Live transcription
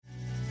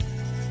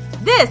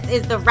This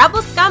is the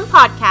Rebel Scum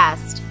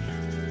Podcast.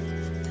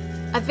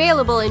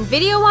 Available in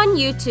video on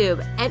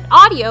YouTube and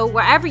audio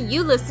wherever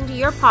you listen to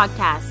your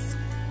podcasts.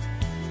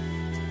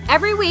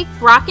 Every week,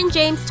 Brock and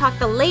James talk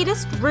the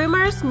latest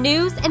rumors,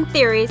 news, and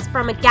theories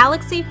from a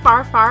galaxy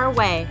far, far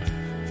away.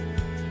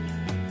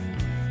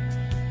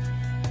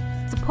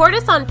 Support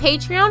us on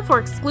Patreon for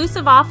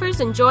exclusive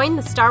offers and join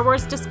the Star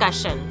Wars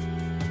discussion.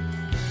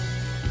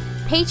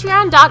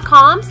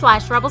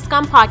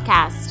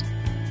 Patreon.com/RebelScumPodcast.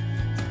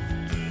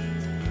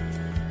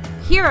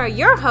 Here are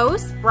your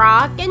hosts,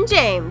 Brock and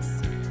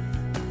James.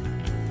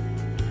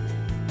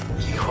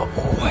 You're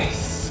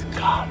always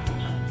scum.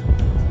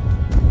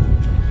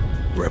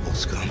 Rebel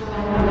Scum.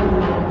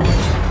 Rebel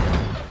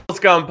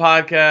Scum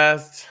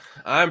Podcast.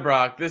 I'm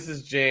Brock. This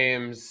is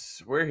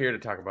James. We're here to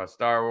talk about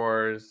Star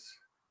Wars.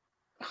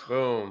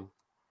 Boom.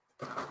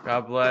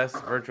 God bless.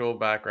 Virtual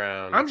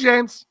background. I'm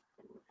James.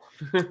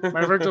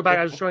 My virtual background,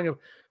 I was showing a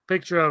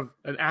picture of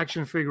an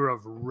action figure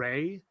of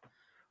Rey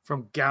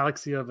from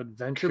Galaxy of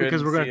Adventure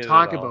because we're going to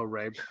talk about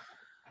Rey.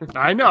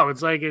 I know.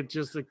 It's like it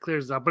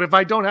clears up. But if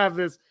I don't have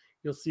this,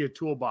 you'll see a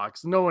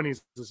toolbox. No one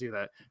needs to see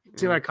that.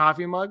 See my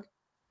coffee mug?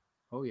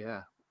 Oh,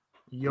 yeah.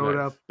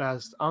 Yoda, nice.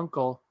 Best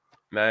uncle.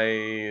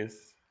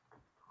 Nice.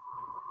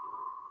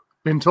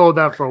 Been told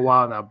that for a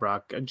while now,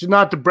 Brock.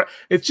 Not to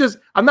it's just,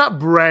 I'm not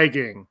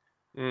bragging.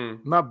 I'm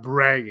not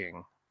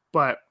bragging.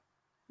 But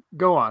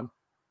go on.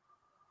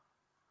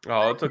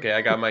 Oh, it's okay.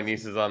 I got my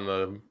nieces on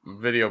the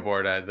video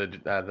board at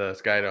the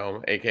Sky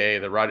Dome, aka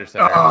the Rogers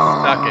Center.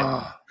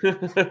 Stuck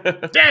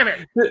it. Damn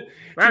it! To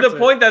the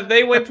point that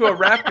they went to a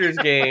Raptors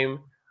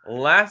game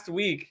last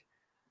week,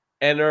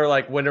 and they're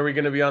like, "When are we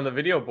going to be on the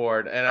video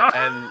board?" And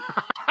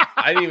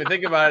I didn't even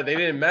think about it. They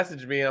didn't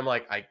message me. I'm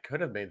like, I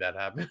could have made that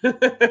happen.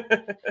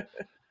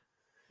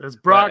 As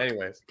Brock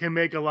can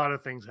make a lot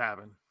of things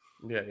happen.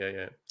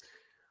 Yeah.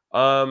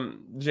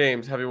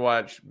 James, have you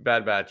watched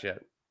Bad Batch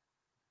yet?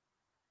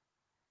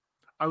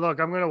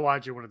 Look, I'm going to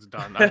watch it when it's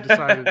done. I've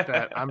decided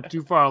that I'm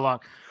too far along.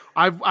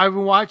 I've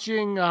been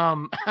watching,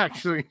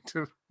 actually,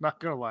 not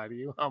going to lie to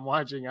you, I'm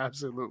watching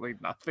absolutely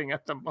nothing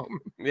at the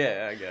moment.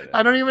 Yeah, I get it.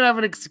 I don't even have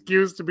an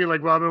excuse to be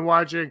like, well, I've been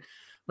watching,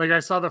 like I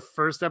saw the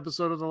first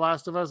episode of The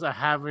Last of Us. I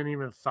haven't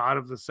even thought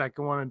of the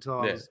second one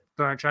until I was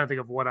trying to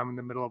think of what I'm in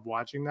the middle of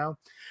watching now.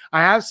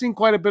 I have seen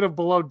quite a bit of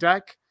Below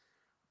Deck,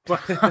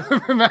 but other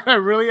than that, I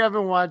really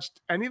haven't watched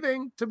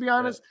anything, to be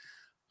honest.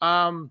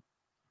 Yeah.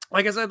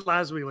 Like I said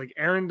last week, like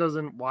Erin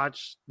doesn't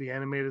watch the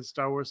animated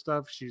Star Wars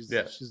stuff. She's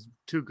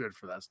too good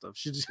for that stuff.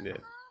 She just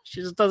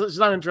doesn't. She's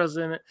not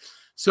interested in it.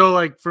 So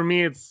like for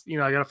me, it's I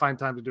got to find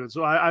time to do it.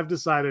 So I've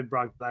decided,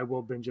 Brock, that I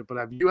will binge it. But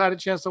have you had a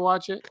chance to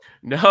watch it?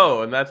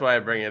 No, and that's why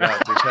I bring it up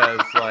because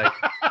like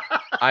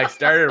I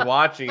started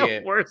watching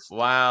it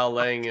while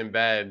laying in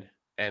bed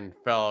and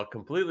fell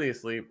completely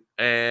asleep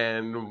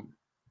and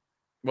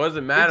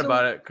wasn't mad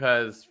about it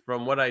because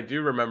from what I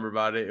do remember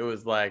about it, it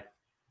was like,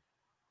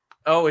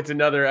 oh, it's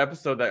another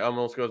episode that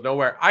almost goes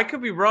nowhere. I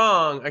could be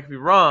wrong,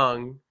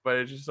 but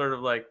it's just sort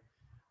of like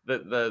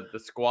the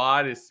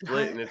squad is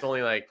split and it's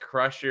only like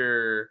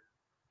Crusher,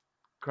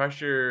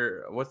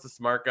 what's the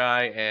smart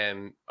guy,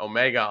 and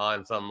Omega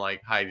on some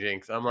like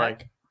hijinks. I'm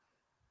like,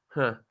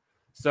 huh.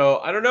 So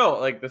I don't know,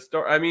 like the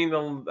story. I mean,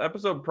 the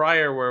episode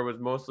prior where it was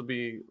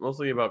mostly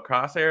about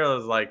Crosshair, I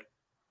was like,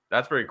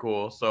 that's pretty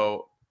cool.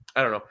 So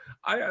I don't know.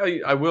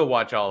 I will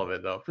watch all of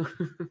it though.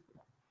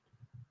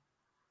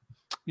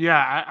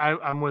 Yeah,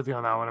 I'm with you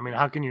on that one. I mean,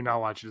 how can you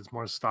not watch it? It's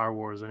more Star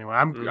Wars anyway.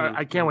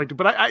 I can't wait to.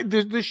 But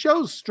the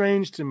show's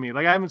strange to me.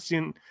 Like I haven't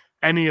seen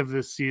any of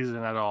this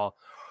season at all.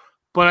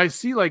 But I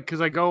see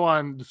because I go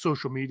on the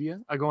social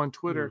media, I go on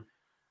Twitter,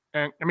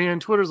 and I mean,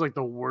 and Twitter's like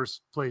the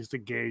worst place to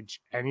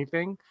gauge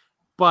anything.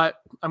 But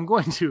I'm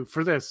going to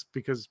for this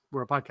because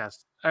we're a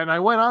podcast, and I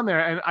went on there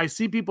and I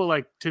see people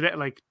like today,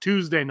 like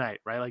Tuesday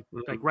night, right? Like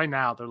right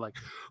now, they're like,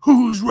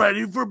 "Who's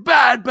ready for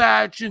Bad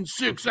Batch in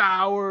 6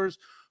 hours?"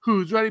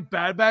 Who's ready?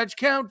 Bad Batch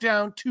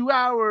countdown, 2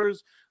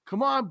 hours.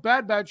 Come on,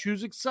 Bad Batch,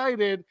 who's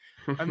excited?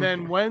 And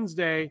then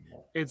Wednesday,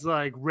 it's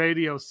like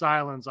radio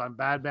silence on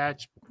Bad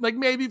Batch. Like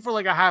maybe for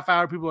like a half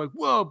hour, people are like,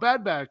 whoa,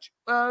 Bad Batch.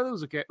 That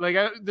was okay. Like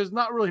there's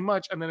not really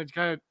much. And then it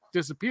kind of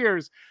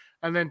disappears.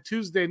 And then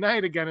Tuesday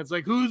night again, it's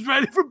like, who's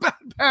ready for Bad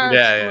Batch?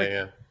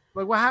 Yeah.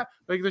 Like what happened?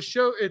 Like the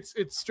show, it's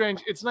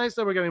strange. It's nice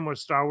that we're getting more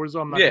Star Wars, though.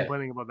 I'm not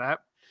complaining about that.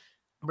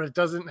 But it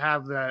doesn't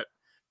have that.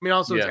 I mean,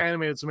 also it's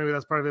animated, so maybe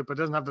that's part of it, but it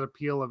doesn't have the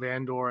appeal of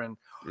Andor and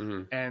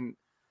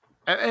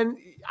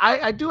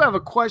I do have a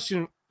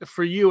question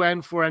for you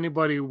and for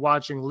anybody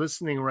watching,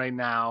 listening right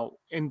now,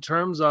 in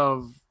terms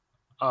of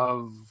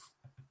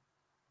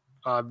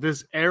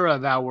this era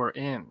that we're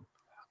in,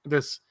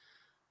 this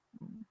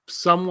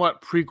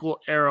somewhat prequel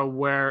era,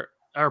 where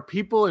are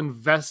people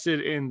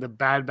invested in the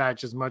Bad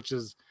Batch as much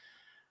as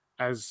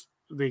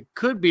they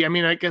could be? I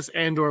mean, I guess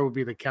Andor would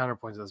be the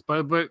counterpoint to this,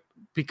 but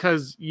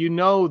because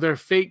their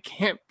fate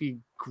can't be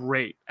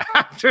great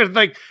after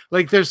like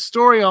their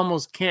story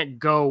almost can't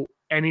go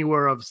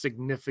anywhere of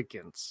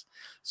significance.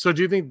 So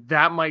do you think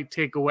that might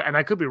take away, and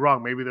I could be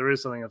wrong, maybe there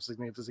is something of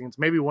significance,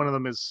 maybe one of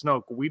them is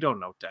Snoke, we don't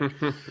know, Tech.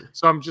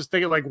 So I'm just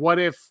thinking, like, what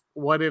if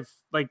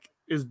like,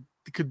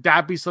 could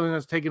that be something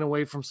that's taken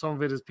away from some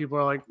of it, as people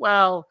are like,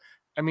 well,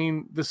 I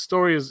mean, the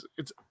story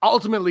it's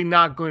ultimately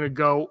not going to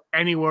go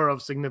anywhere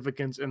of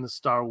significance in the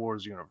Star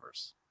Wars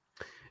universe.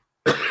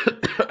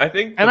 I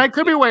think, and I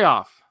could be way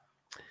off.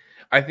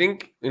 I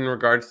think in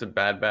regards to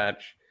Bad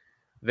Batch,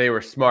 they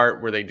were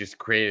smart where they just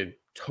created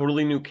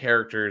totally new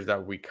characters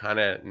that we kind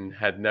of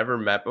had never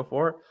met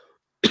before.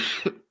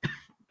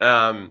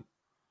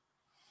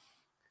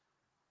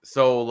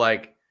 So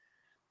like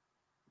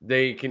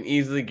they can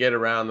easily get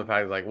around the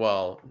fact like,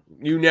 well,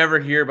 you never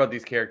hear about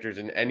these characters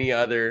in any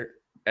other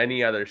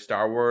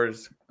Star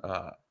Wars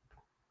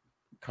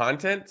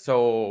content.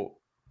 So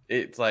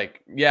it's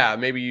like, yeah,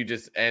 maybe you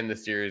just end the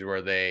series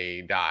where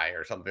they die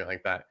or something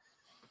like that.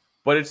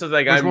 But it's just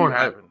like, I'm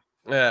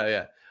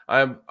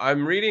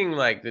reading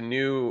like the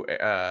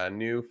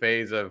new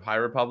phase of High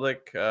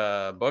Republic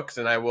books,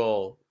 and I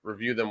will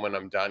review them when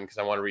I'm done because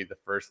I want to read the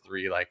first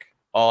 3 like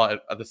all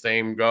at the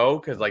same go,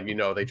 because like, you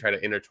know, they try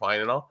to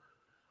intertwine and all.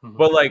 Mm-hmm.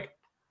 But like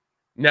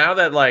now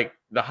that like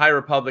the High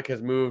Republic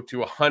has moved to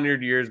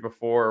 100 years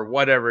before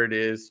whatever it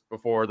is,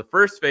 before the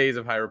first phase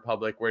of High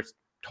Republic, where it's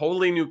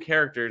totally new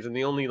characters, and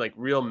the only like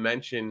real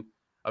mention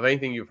of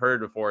anything you've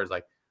heard before is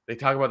like they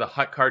talk about the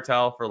Hutt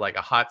cartel for like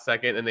a hot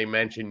second, and they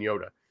mention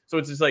Yoda. So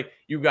it's just like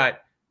you got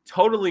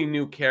totally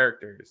new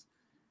characters.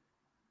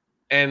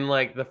 And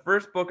like the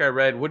first book I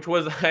read, which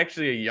was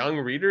actually a young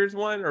reader's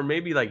one, or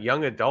maybe like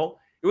young adult,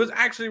 it was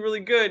actually really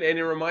good. And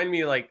it reminded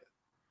me like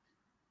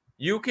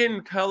you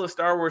can tell a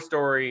Star Wars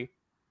story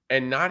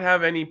and not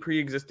have any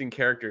pre-existing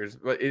characters,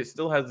 but it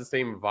still has the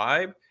same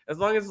vibe, as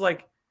long as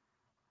like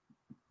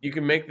you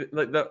can make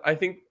I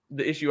think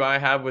the issue I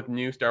have with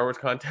new Star Wars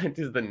content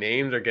is the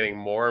names are getting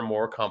more and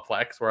more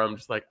complex, where I'm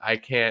just like, I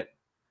can't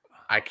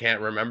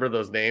remember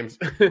those names.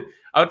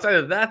 Outside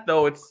of that,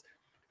 though, it's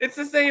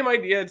the same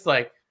idea. It's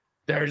like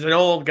there's an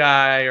old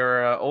guy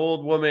or an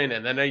old woman,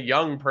 and then a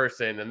young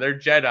person, and they're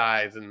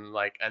Jedis,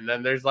 and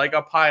then there's like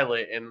a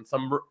pilot and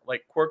some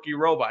like quirky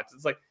robots.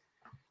 It's like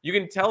you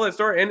can tell a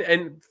story, and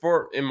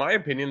in my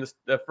opinion,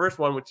 the first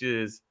one, which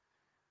is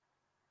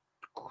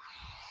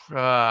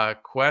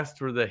Quest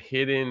for the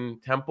Hidden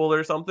Temple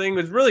or something,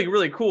 was really,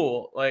 really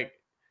cool. Like,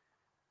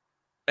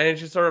 and it's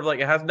just sort of like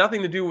it has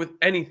nothing to do with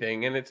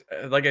anything, and it's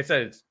like I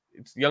said,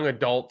 it's young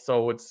adult,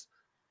 so it's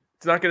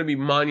not going to be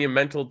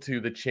monumental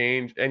to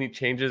any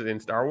changes in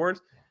Star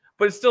Wars,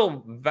 but it's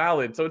still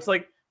valid. So it's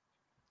like,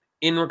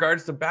 in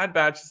regards to Bad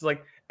Batch, it's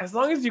like as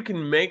long as you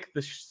can make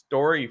the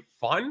story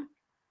fun,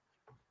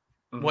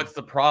 what's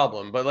the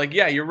problem? But like,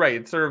 yeah, you're right.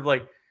 It's sort of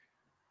like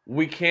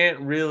we can't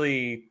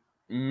really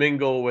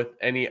mingle with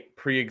any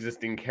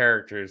pre-existing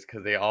characters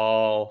because they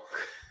all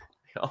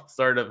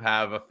sort of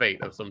have a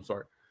fate of some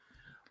sort.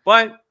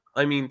 But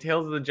I mean,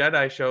 Tales of the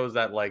Jedi shows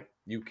that like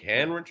you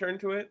can return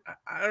to it.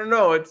 I don't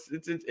know.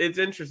 It's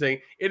interesting.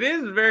 It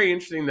is very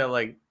interesting that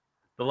like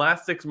the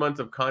last 6 months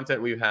of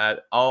content we've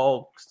had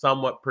all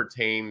somewhat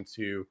pertain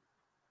to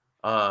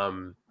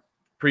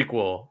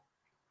prequel.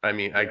 I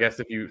mean, I guess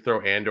if you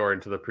throw Andor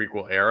into the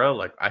prequel era,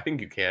 like I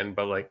think you can,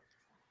 but like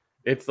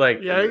it's like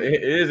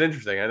it is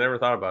interesting. I never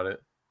thought about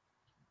it.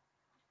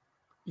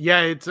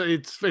 Yeah,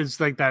 it's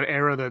like that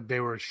era that they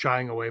were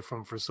shying away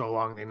from for so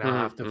long. They now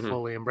have to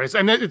fully embrace.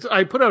 And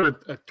I put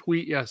out a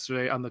tweet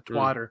yesterday on the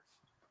Twitter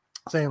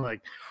saying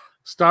like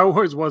Star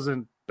Wars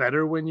wasn't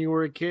better when you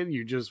were a kid.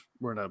 You just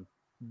weren't a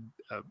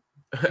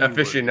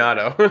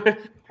aficionado.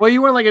 Well,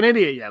 you weren't like an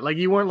idiot yet. Like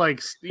you weren't like,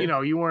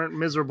 you weren't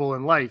miserable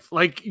in life.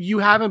 Like you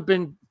haven't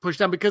been pushed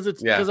down because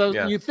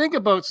you think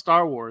about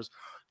Star Wars.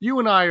 You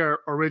and I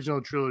are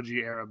original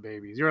trilogy era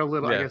babies. You're a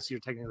little, I guess you're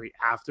technically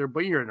after,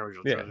 but you're an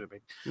original trilogy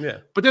baby. Yeah.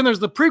 But then there's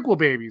the prequel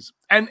babies.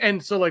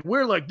 And so like,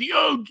 we're like the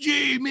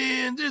OG,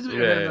 man. And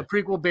then the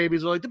prequel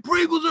babies are like, the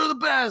prequels are the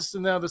best.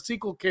 And now the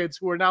sequel kids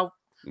who are now,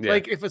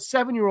 like if a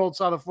 7-year-old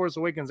saw The Force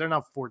Awakens, they're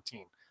now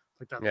 14.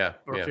 Like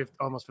that. Or 15,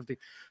 almost 15.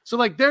 So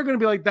like, they're going to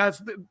be like,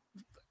 that's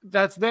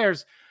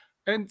theirs.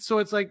 And so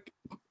it's like,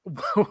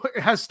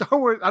 has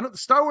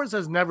Star Wars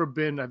has never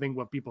been, I think,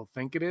 what people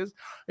think it is.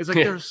 It's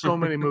like there's so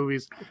many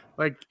movies.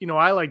 Like,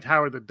 I liked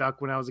Howard the Duck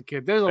when I was a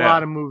kid. There's a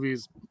lot of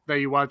movies that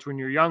you watch when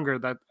you're younger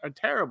that are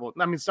terrible.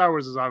 I mean, Star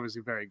Wars is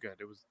obviously very good.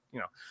 It was,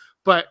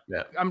 but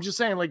I'm just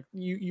saying, like,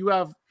 you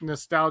have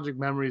nostalgic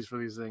memories for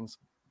these things,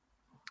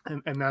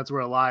 and that's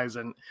where it lies.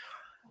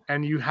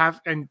 And you have,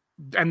 and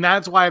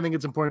that's why I think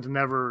it's important to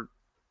never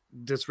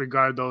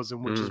disregard those,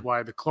 and which is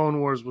why the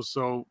Clone Wars was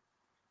so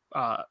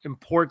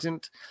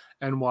important,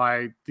 and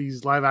why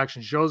these live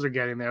action shows are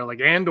getting there. Like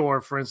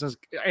Andor, for instance.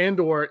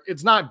 Andor,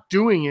 it's not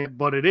doing it,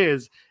 but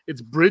it's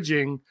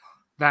bridging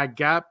that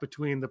gap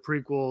between the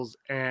prequels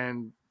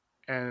and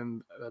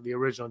the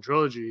original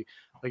trilogy.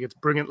 Like it's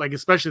bringing, like,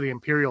 especially the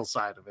Imperial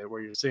side of it,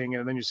 where you're seeing it,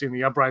 and then you're seeing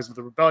the uprising of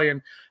the rebellion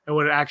and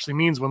what it actually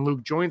means when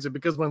Luke joins it.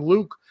 Because when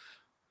Luke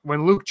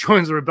when Luke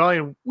joins the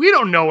rebellion, we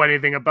don't know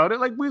anything about it.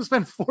 Like, we've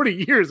spent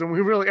 40 years and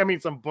we really, I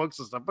mean, some books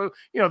and stuff, but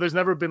there's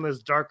never been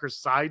this darker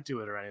side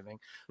to it or anything.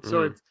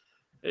 So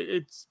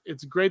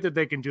it's great that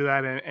they can do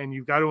that, and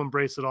you've got to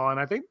embrace it all. And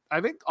I think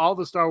all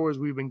the Star Wars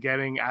we've been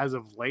getting as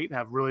of late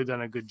have really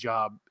done a good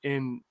job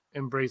in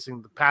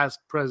embracing the past,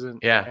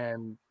 present,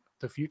 and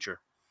the future.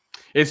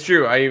 It's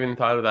true. I even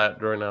thought of that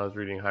during I was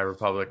reading High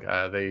Republic.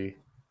 They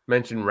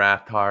mentioned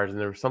Rathars, and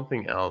there was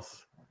something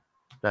else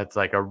that's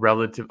like a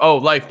relative. Oh,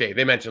 Life Day.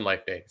 They mentioned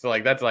Life Day, so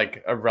like that's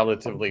like a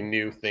relatively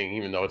new thing,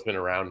 even though it's been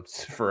around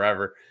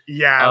forever.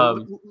 Yeah,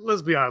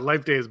 let's be honest.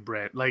 Life Day is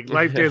Brit. Like,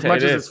 Life Day, as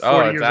much as it's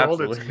 40 years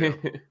old, it's new.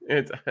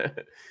 It's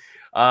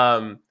but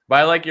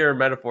I like your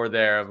metaphor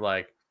there of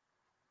like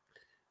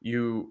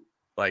you,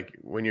 like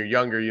when you're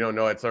younger, you don't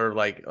know. It's sort of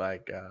like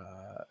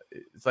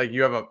it's like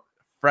you have a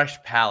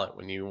fresh palate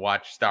when you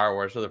watch Star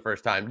Wars for the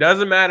first time.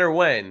 Doesn't matter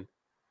when,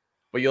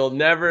 but you'll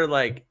never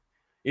like.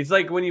 It's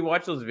like when you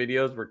watch those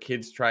videos where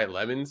kids try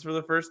lemons for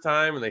the first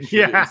time and they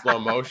shoot it in slow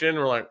motion.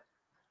 We're like,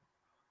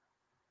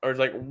 or it's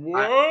like,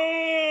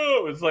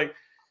 whoa! It's like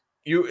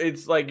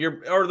it's like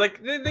you're, or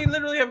like they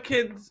literally have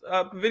kids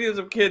videos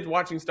of kids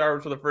watching Star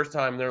Wars for the first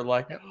time and they're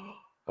like,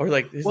 or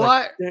like,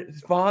 what? Like,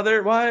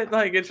 father, what?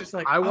 Like, it's just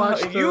like, I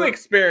watched you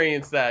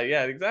experienced that.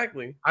 Yeah,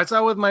 exactly. I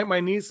saw with my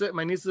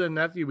nieces and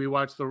nephew, we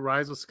watched The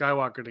Rise of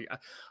Skywalker together.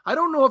 I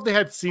don't know if they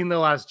had seen The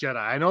Last Jedi.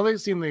 I know they've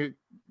seen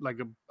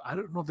I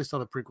don't know if they saw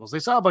the prequels. They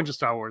saw a bunch of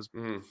Star Wars.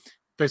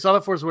 They saw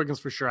The Force Awakens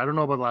for sure. I don't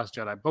know about The Last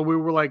Jedi, but we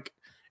were like,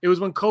 it was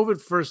when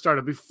COVID first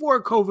started.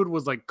 Before COVID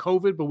was like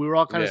COVID, but we were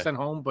all kind of sent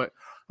home. But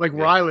like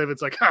where I live,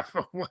 it's like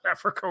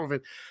whatever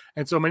COVID.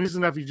 And so my niece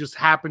and nephew just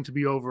happened to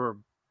be over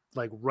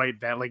like right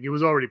then. Like it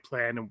was already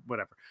planned and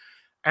whatever.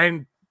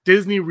 And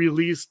Disney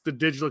released the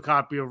digital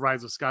copy of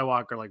Rise of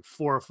Skywalker like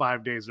 4 or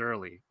 5 days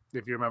early.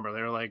 If you remember,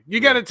 they were like,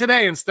 you get it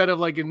today instead of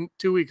like in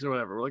 2 weeks or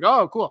whatever. We're like,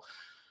 oh, cool.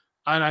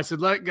 And I said,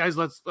 guys,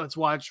 let's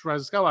watch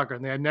Rise of Skywalker.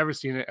 And they had never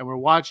seen it. And we're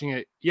watching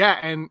it. Yeah.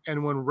 And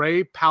when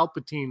Rey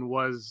Palpatine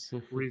was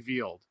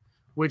revealed,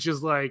 which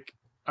is like,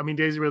 I mean,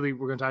 Daisy Ridley,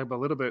 we're going to talk about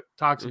a little bit,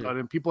 talks about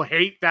it. And people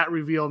hate that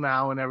reveal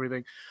now and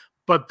everything.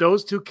 But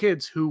those two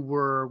kids who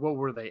were, what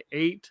were they,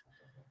 8,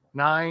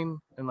 9,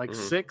 and like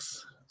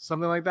 6,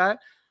 something like that.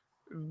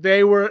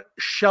 They were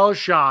shell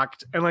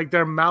shocked and like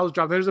their mouths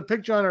dropped. There's a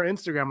picture on our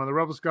Instagram, on the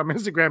Rebel Scum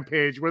Instagram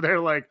page, where they're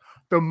like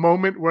the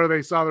moment where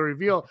they saw the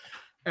reveal.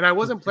 And I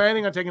wasn't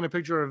planning on taking a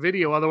picture or a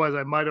video. Otherwise,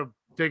 I might have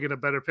taken a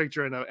better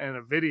picture and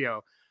a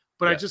video.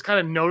 But I just kind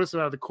of noticed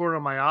it out of the corner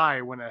of my eye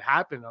when it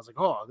happened. I was like,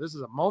 oh, this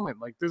is a moment.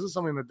 Like, this is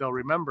something that they'll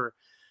remember.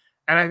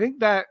 And I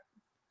think that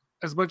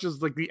as much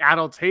as like the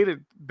adults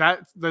hated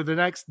that, the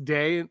next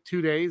day,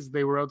 2 days,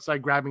 they were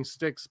outside grabbing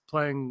sticks,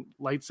 playing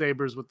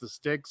lightsabers with the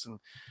sticks.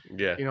 And,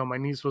 my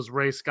niece was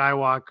Rey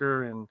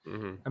Skywalker. And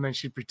then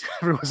she'd pretend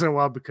every once in a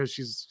while, because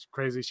she's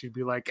crazy, she'd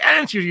be like,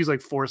 and she'd use like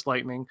force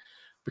lightning,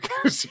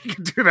 because you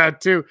can do that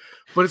too.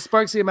 But it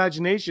sparks the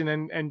imagination.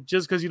 And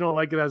just because you don't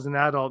like it as an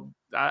adult,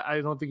 I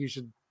don't think you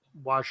should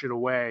wash it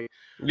away.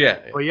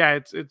 But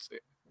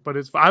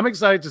I'm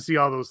excited to see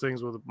all those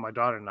things with my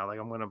daughter now. Like,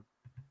 I'm going to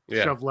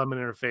shove lemon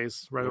in her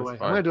face right away.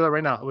 Fine. I'm going to do that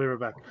right now. I'll be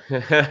right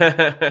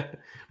back.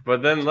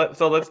 But then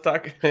let's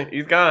talk.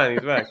 He's gone.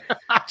 He's back.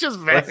 I just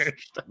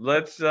vanished.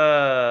 Let's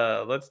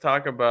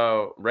talk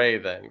about Rey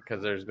then,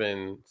 because there's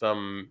been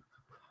some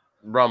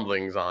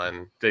rumblings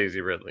on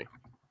Daisy Ridley.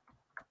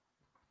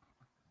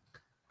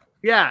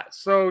 Yeah,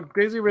 so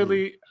Daisy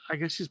Ridley, I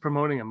guess she's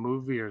promoting a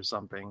movie or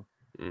something.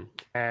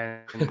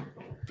 And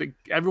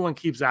everyone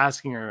keeps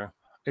asking her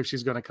if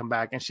she's going to come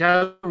back. And she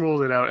hasn't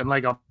ruled it out. And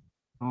like a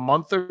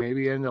month or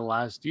maybe end of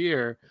last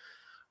year,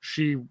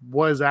 she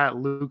was at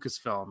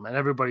Lucasfilm. And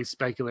everybody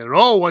speculated,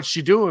 oh, what's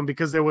she doing?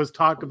 Because there was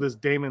talk of this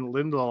Damon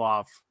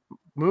Lindelof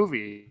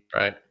movie.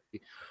 Right.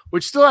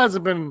 Which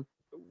hasn't been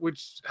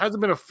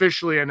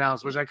officially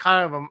announced, which I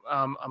kind of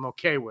I'm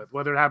okay with.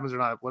 Whether it happens or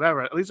not,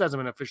 whatever. At least it hasn't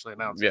been officially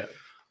announced. Yeah.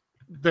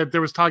 That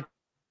there was talk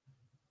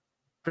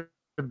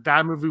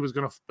that movie was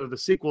going to follow the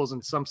sequels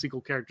and some sequel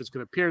characters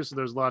could appear. So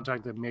there's a lot of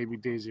talk that maybe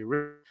Daisy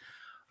Ridley.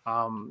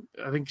 I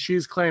think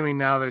she's claiming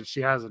now that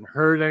she hasn't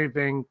heard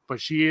anything,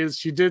 but she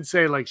did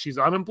say like she's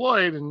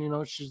unemployed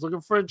and, she's looking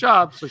for a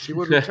job, so she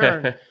would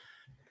return.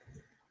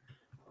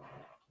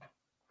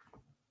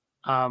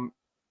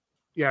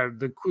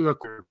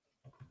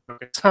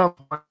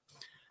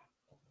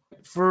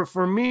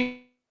 For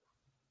me,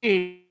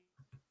 I'm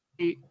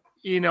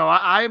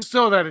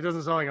so that it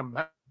doesn't sound like I'm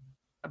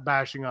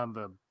bashing on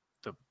the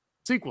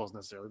sequels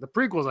necessarily. The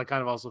prequels, I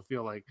kind of also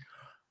feel like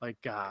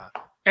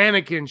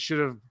Anakin should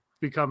have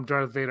become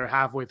Darth Vader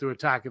halfway through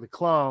Attack of the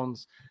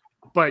Clones,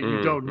 but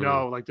you don't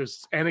know. Like,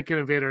 there's Anakin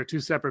and Vader are two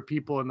separate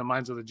people in the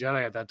minds of the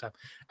Jedi at that time.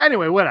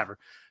 Anyway, whatever.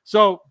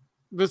 So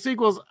the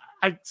sequels,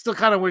 I still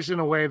kind of wish in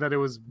a way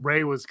that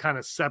Rey was kind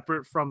of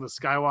separate from the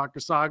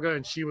Skywalker saga,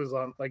 and she was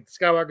on like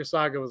Skywalker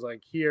saga was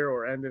like here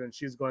or ended, and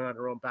she's going on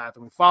her own path,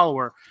 and we follow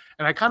her.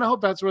 And I kind of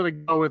hope that's where they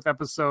go with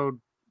episode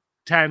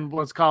 10,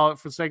 let's call it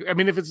for sake. I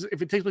mean, if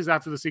it takes place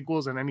after the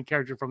sequels and any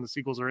character from the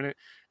sequels are in it,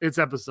 it's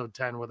episode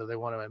 10, whether they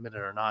want to admit it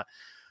or not.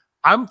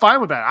 I'm fine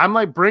with that. I'm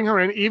like, bring her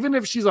in, even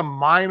if she's a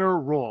minor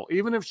role,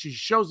 even if she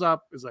shows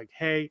up, is like,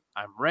 hey,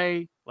 I'm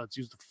Rey. Let's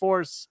use the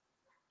Force.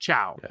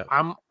 Ciao.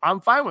 Yeah.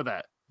 I'm fine with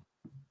that.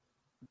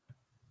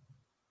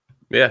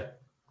 Yeah.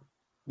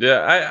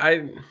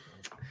 I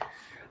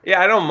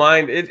don't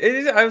mind. It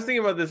is. I was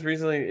thinking about this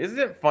recently. Isn't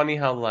it funny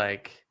how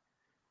like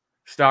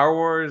Star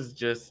Wars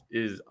just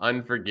is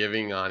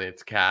unforgiving on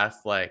its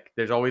cast? Like,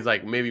 there's always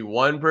like maybe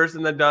one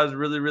person that does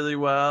really, really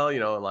well. You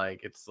know,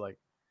 like it's like,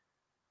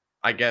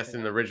 I guess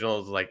in the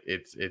originals, like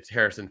it's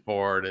Harrison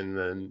Ford, and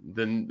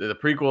then the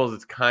prequels,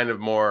 it's kind of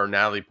more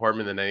Natalie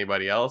Portman than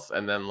anybody else,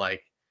 and then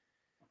like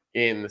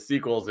in the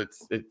sequels,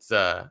 it's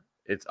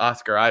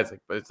Oscar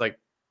Isaac, but it's like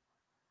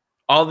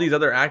all these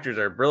other actors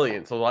are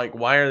brilliant. So like,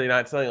 why are they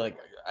not selling? Like,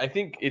 I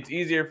think it's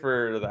easier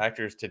for the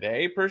actors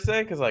today per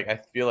se, because like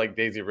I feel like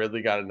Daisy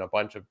Ridley got in a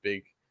bunch of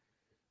big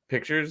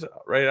pictures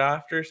right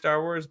after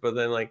Star Wars, but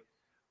then like,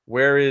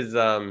 where is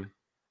oh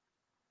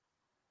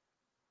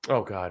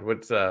god,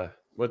 what's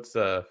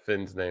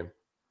Finn's name?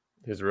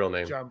 His real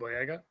name? John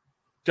Boyega.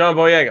 John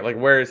Boyega. Like,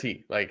 where is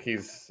he? Like,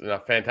 he's a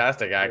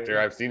fantastic actor.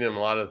 I've seen him in a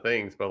lot of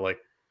things, but like,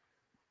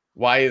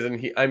 why isn't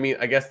he? I mean,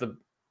 I guess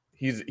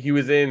he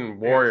was in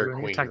Warrior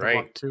Queen,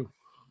 right?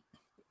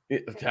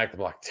 Attack the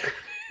Block 2.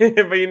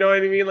 But you know what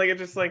I mean? Like, it's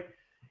just like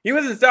he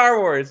was in Star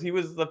Wars. He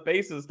was the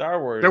face of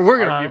Star Wars. They're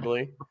working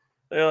arguably.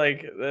 They're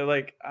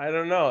like, I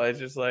don't know. It's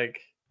just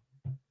like,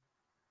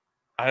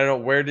 I don't know,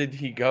 where did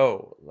he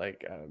go?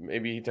 Like,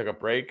 maybe he took a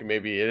break.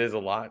 Maybe it is a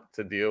lot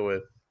to deal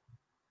with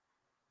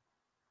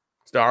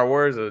Star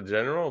Wars in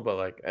general, but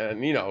like,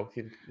 and you know,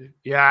 he's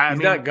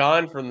not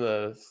gone from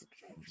the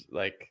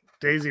like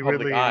Daisy public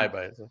Ridley eye,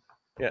 but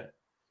yeah.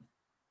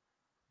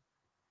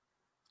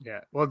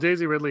 Yeah, well,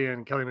 Daisy Ridley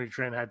and Kelly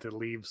McTran had to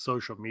leave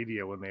social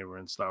media when they were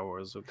in Star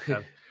Wars.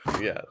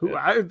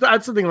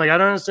 That's the thing. Like, I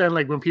don't understand.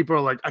 Like, when people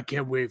are like, "I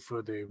can't wait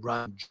for the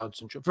Rian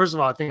Johnson show." First of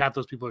all, I think half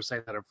those people are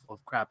saying that are full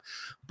of crap.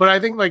 But I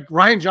think like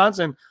Rian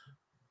Johnson,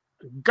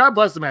 God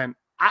bless the man.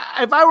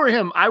 If I were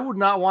him, I would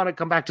not want to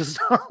come back to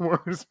Star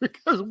Wars,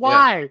 because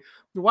why?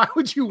 Yeah. Why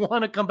would you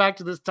want to come back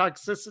to this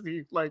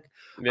toxicity? Like,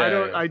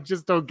 I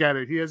just don't get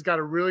it. He has got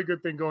a really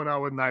good thing going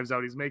on with Knives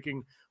Out. He's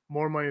making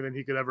more money than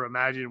he could ever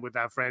imagine with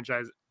that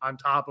franchise, on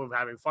top of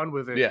having fun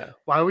with it. Yeah.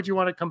 Why would you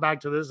want to come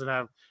back to this and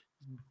have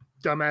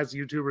dumbass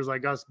YouTubers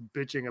like us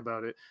bitching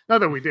about it? Not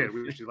that we did.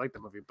 We actually liked the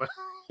movie, but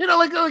you know,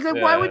 like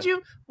why would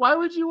you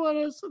want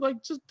us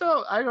like, just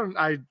don't,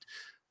 I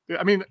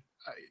mean,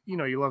 you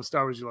know, you love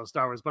Star Wars,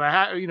 but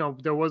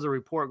there was a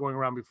report going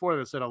around before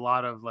that said a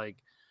lot of like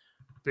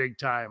big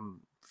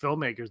time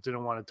filmmakers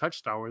didn't want to touch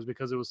Star Wars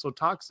because it was so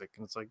toxic.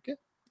 And it's like, yeah,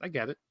 I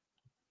get it.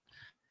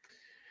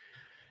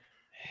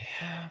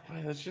 Yeah,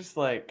 but it's just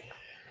like,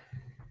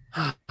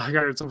 I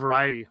got some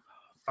variety.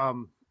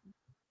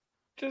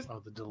 Just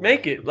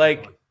make it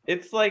like,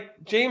 it's like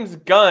James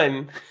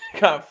Gunn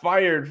got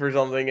fired for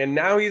something, and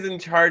now he's in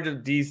charge of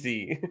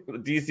DC,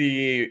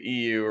 DC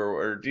EU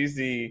or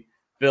DC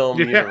film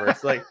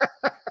universe. Like,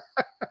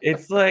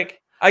 it's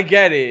like, I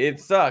get it, it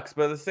sucks,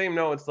 but at the same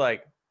note, it's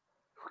like,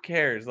 who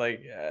cares?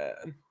 Like,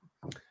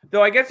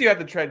 though I guess you have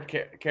to tread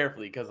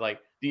carefully, because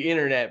like the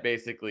internet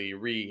basically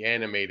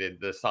reanimated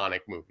the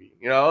Sonic movie,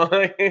 you know.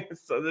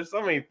 So there's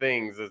so many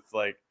things. It's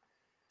like,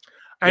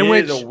 and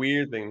it is a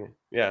weird thing.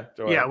 Yeah.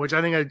 Which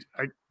I think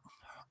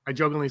I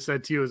jokingly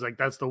said to you is like,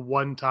 that's the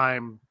one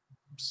time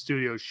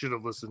studio should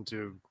have listened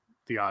to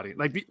the audience.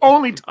 Like, the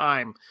only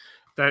time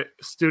that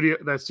studio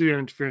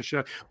interference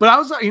should. But I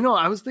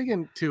was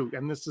thinking too,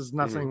 and this is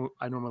nothing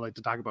I normally like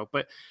to talk about,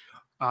 but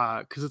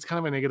because it's kind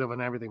of a negative on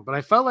everything. But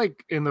I felt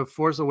like in The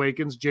Force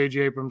Awakens,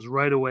 J.J. Abrams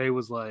right away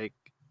was like,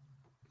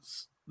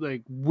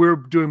 we're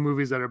doing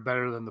movies that are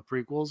better than the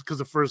prequels, because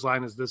the first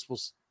line is, "This will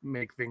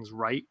make things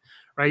right."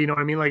 You know what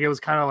I mean? Like, it was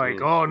kind of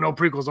like, oh, no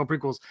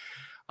prequels.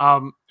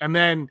 And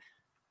then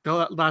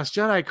The Last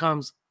Jedi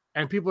comes,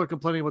 and people are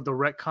complaining about the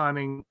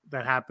retconning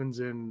that happens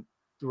in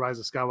The Rise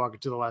of Skywalker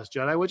to The Last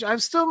Jedi, which I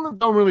still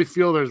don't really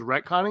feel there's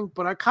retconning,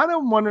 but I kind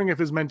of wondering if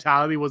his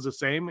mentality was the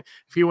same.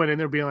 If he went in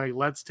there being like,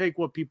 let's take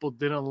what people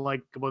didn't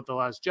like about The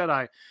Last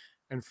Jedi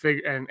and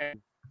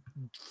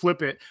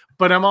flip it.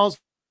 But I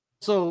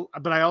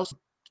also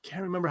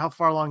can't remember how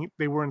far along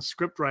they were in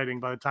script writing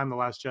by the time The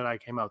Last Jedi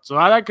came out. So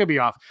that could be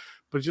off,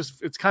 but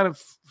it's kind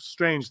of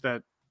strange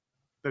that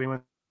he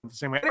went the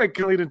same way. Anyway,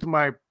 can lead into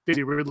my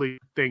Daisy Ridley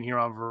thing here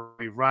on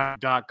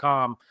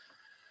Variety.com.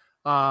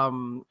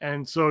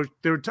 And so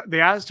they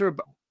asked her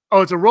about,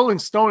 it's a Rolling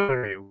Stone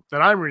interview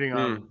that I'm reading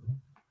on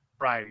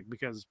Variety,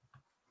 because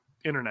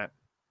internet.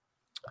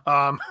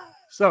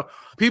 So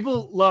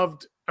people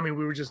loved, I mean,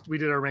 we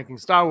did our ranking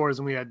Star Wars,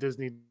 and we had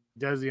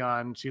Desi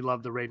on. She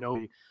loved the Rey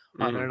Nobody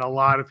on there, and a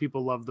lot of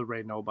people love the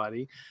Rey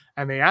Nobody,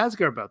 and they asked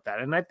her about that.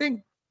 And I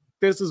think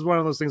this is one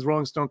of those things.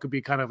 Rolling Stone could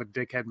be kind of a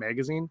dickhead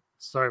magazine.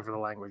 Sorry for the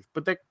language,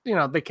 but they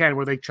can,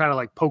 where they try to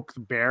like poke the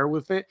bear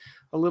with it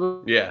a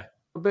little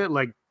bit.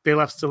 Like, they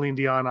left Celine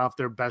Dion off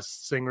their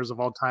best singers of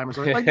all time or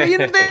something. Like, they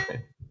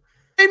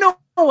know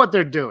what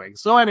they're doing.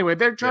 So anyway,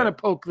 they're trying to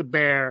poke the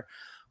bear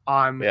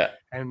on,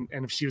 and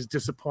if she was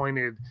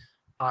disappointed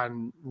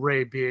on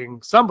Rey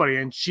being somebody,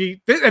 and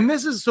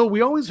this is so we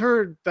always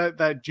heard that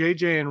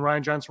JJ and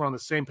Rian Johnson were on the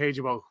same page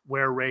about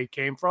where Rey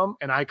came from,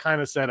 and I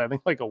kind of said, I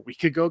think like a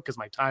week ago, because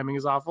my timing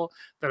is awful,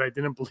 that I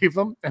didn't believe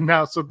them, and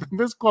now so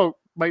this quote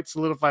might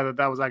solidify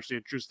that was actually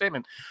a true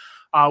statement.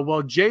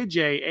 Well,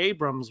 JJ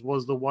Abrams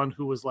was the one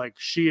who was like,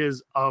 she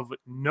is of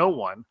no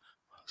one,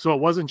 so it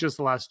wasn't just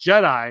The Last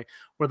Jedi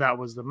where that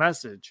was the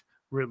message.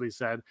 Ridley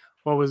said.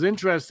 What was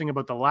interesting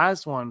about the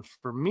last one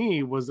for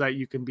me was that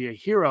you can be a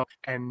hero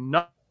and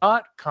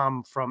not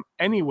come from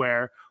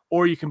anywhere,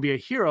 or you can be a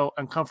hero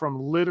and come from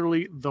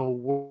literally the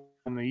world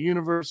and the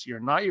universe. You're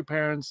not your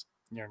parents,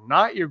 you're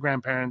not your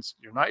grandparents,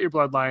 you're not your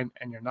bloodline,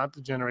 and you're not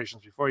the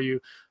generations before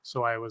you.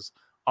 So I was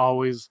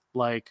always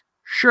like,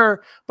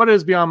 sure, but it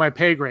is beyond my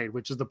pay grade,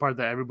 which is the part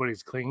that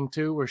everybody's clinging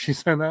to, where she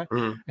said that.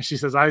 And she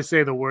says, I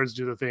say the words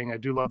do the thing. I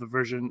do love the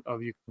version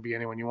of you can be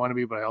anyone you want to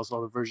be, but I also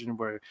love the version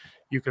where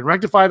you can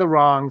rectify the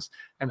wrongs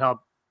and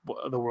help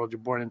the world you're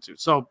born into.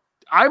 So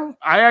I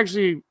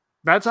actually,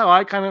 that's how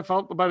I kind of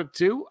felt about it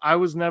too. I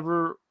was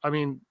never, I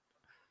mean,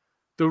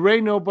 the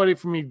Rey nobody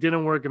for me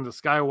didn't work in the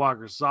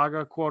Skywalker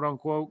saga, quote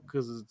unquote,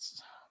 because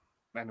it's,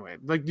 anyway,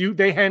 like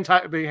they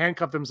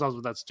handcuff themselves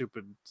with that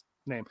stupid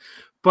name.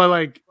 But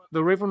like,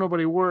 the Rey for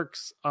nobody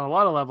works on a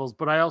lot of levels,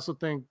 but I also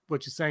think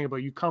what you're saying about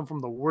you come from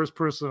the worst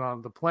person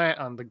on the planet,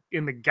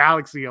 in the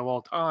galaxy of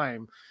all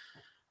time,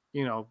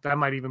 you know, that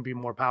might even be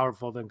more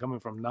powerful than coming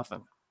from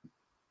nothing.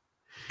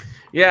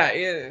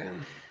 Yeah,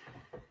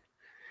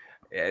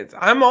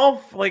 I'm all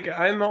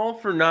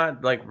for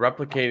not like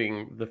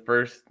replicating the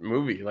first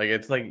movie. Like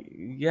it's like,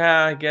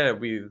 yeah, I get it.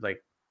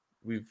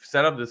 We've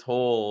set up this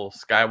whole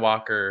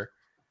Skywalker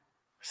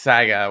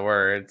saga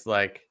where it's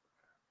like,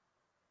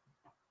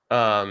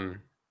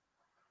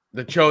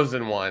 the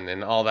chosen one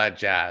and all that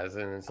jazz,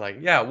 and it's like,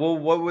 yeah, well,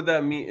 what would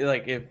that mean?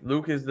 Like, if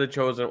Luke is the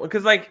chosen one,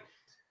 because like,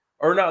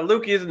 or not,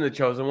 Luke isn't the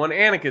chosen one,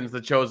 Anakin's the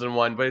chosen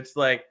one, but it's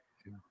like,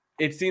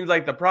 it seems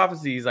like the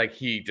prophecy is like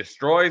he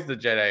destroys the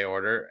Jedi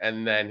Order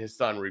and then his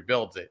son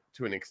rebuilds it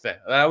to an extent.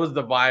 That was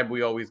the vibe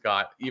we always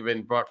got,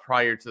 even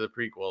prior to the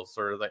prequels.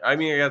 Sort of like, I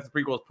mean, I guess the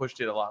prequels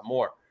pushed it a lot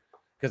more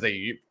because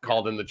they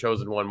called him the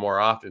chosen one more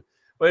often.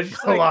 But it's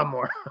just like, a lot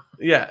more.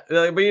 Yeah.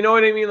 But you know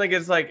what I mean? Like,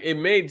 it's like, it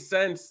made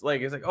sense.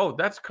 Like, it's like, oh,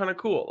 that's kind of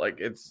cool. Like,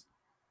 it's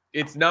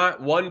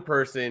not one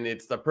person,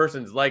 it's the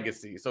person's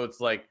legacy. So it's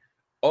like,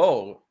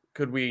 oh,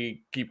 could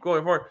we keep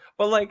going forward?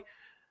 But like,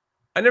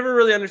 I never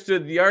really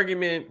understood the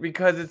argument,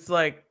 because it's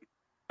like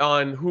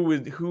on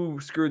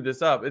who screwed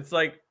this up. It's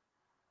like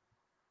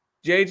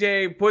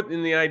JJ put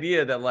in the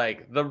idea that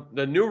like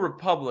the New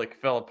Republic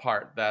fell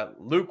apart, that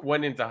Luke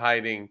went into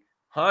hiding,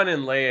 Han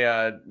and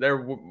Leia,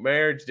 their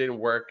marriage didn't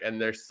work, and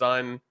their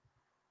son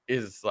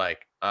is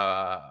like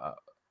the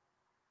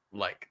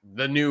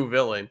new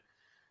villain.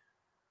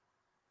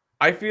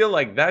 I feel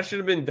like that should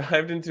have been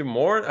dived into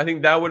more. I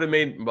think that would have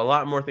made a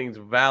lot more things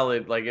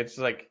valid. Like, it's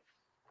like,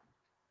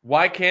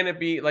 why can't it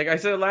be, like I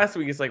said last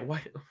week, it's like,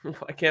 why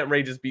can't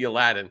Rey just be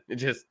Aladdin?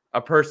 It's just a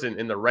person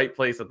in the right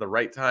place at the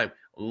right time,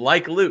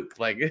 like Luke.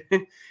 Like,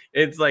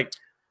 it's like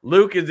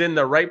Luke is in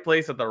the right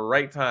place at the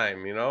right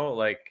time, you know?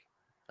 Like,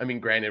 I mean,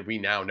 granted, we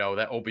now know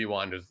that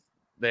Obi-Wan is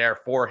there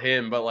for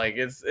him, but like,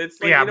 it's like,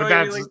 yeah, you know,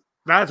 but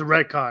that's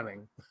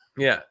retconning.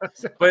 Yeah,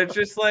 but it's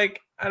just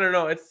like, I don't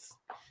know. It's,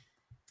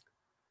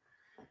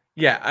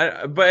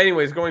 yeah. But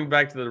anyways, going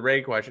back to the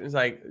Rey question, it's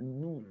like,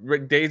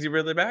 Daisy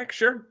Ridley back?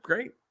 Sure,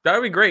 great. That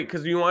would be great,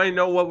 because you want to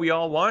know what we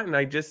all want, and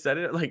I just said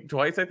it like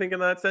twice, I think, in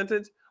that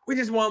sentence. We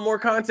just want more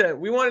content.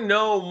 We want to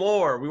know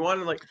more. We want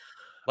to like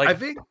I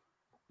think.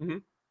 Mm-hmm.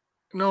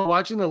 No,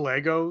 watching the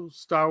Lego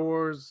Star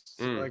Wars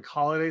like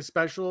holiday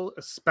special,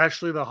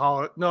 especially the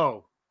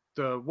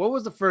what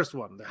was the first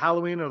one? The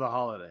Halloween or the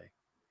holiday?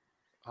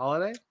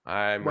 Holiday?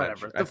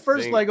 Whatever. The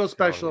first Lego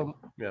special.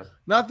 Yeah.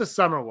 Not the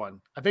summer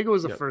one. I think it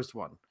was the first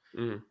one.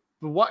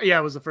 Mm-hmm.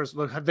 It was the first.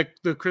 Look,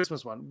 the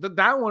Christmas one.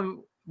 That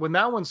one, when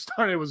that one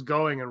started, was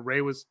going, and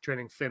Rey was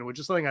training Finn, which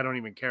is something I don't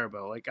even care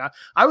about. Like,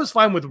 I was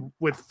fine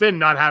with Finn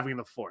not having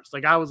the Force.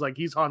 Like, I was like,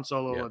 he's Han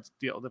Solo. Yeah. Let's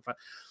deal with it.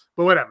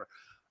 But whatever.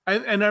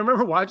 And I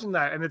remember watching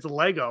that, and it's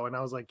Lego, and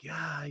I was like,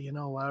 yeah, you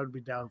know, I would be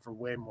down for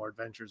way more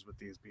adventures with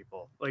these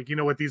people. Like, you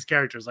know, with these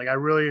characters. Like, I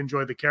really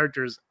enjoy the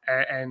characters,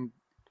 and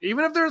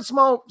even if they're a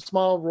small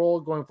role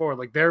going forward,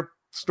 like their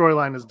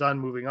storyline is done,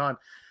 moving on.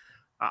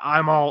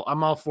 I'm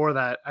all for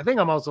that. I think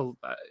I'm also,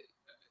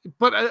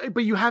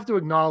 but you have to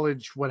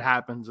acknowledge what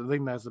happens. I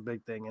think that's a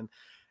big thing.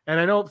 And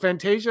I know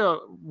Fantasia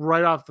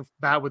right off the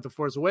bat with The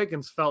Force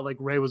Awakens felt like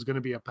Rey was going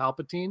to be a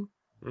Palpatine.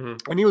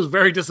 Mm-hmm. And he was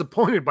very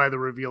disappointed by the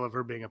reveal of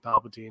her being a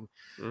Palpatine,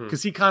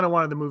 because he kind of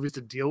wanted the movies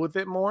to deal with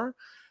it more.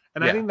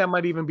 And I think that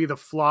might even be the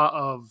flaw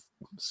of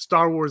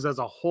Star Wars as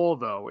a whole,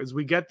 though, is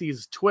we get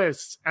these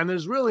twists, and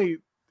there's really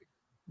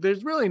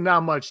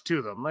not much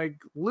to them.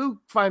 Like, Luke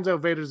finds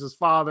out Vader's his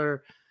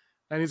father,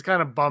 and he's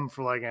kind of bummed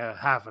for like a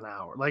half an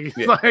hour. Like,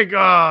 he's like,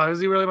 oh, is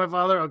he really my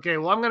father? Okay,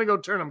 well, I'm going to go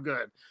turn him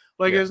good.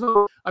 Like, there's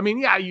no, I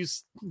mean,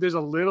 there's a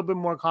little bit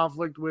more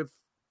conflict with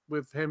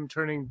with him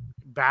turning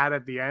bad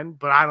at the end,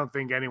 but I don't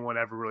think anyone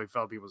ever really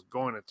felt he was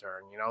going to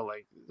turn.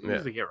 Like he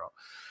was the hero,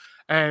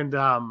 and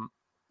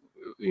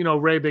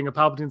Rey being a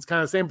Palpatine's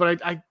kind of the same.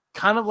 But I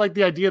kind of like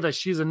the idea that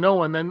she's a no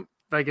one. Then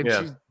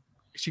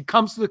she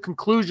comes to the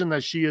conclusion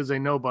that she is a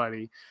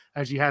nobody,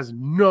 and she has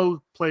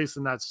no place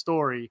in that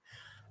story,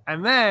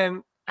 and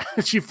then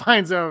she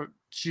finds out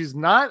she's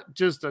not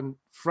just a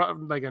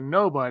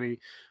nobody,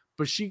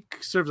 but she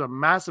serves a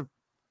massive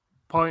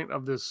point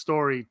of this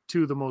story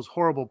to the most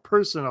horrible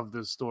person of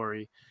this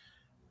story.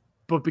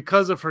 But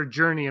because of her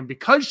journey and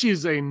because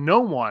she's a no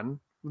one,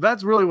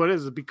 that's really what it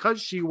is.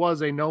 Because she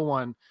was a no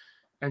one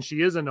and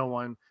she is a no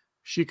one,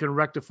 she can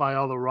rectify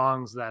all the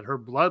wrongs that her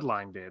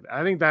bloodline did.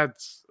 I think that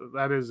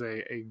is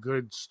a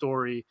good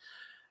story,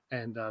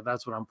 and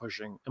that's what I'm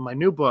pushing in my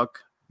new book,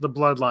 The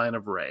Bloodline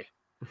of Rey.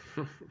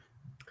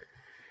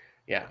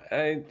 Yeah,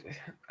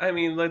 I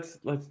mean, let's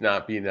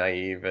not be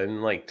naive.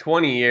 In like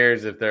 20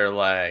 years, if they're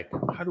like,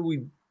 how do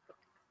we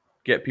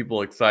get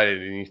people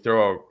excited? And you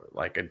throw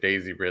like a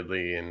Daisy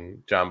Ridley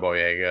and John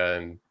Boyega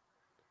and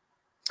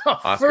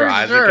Oscar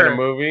Isaac in a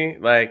movie,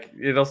 like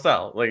it'll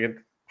sell. Like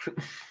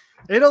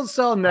it'll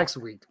sell next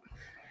week.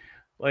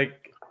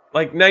 Like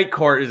Night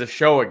Court is a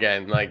show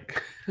again.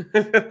 Like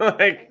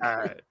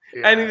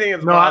anything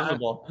is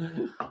possible.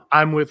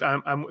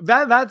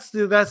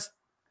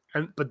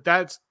 But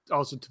that's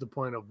also to the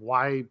point of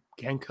why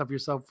handcuff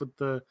yourself with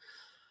the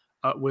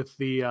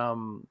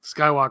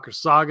Skywalker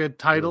Saga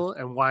title,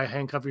 and why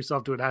handcuff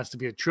yourself to it has to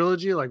be a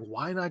trilogy. Like,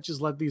 why not just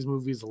let these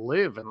movies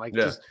live and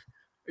just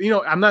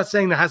I'm not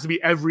saying that has to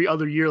be every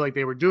other year like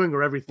they were doing,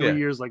 or every 3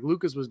 years like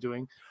Lucas was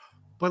doing,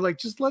 but like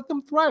just let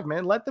them thrive,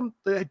 man. Let them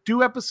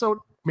do episode.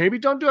 Maybe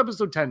don't do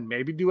episode 10.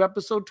 Maybe do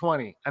episode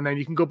 20, and then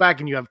you can go back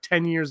and you have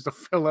 10 years to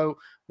fill out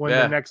when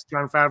the next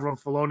Jon Favreau and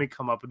Filoni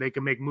come up, and they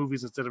can make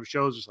movies instead of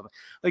shows or something.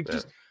 Like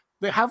just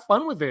they have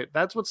fun with it.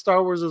 That's what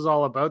Star Wars is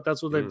all about.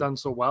 That's what they've done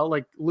so well.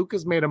 Like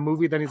Lucas made a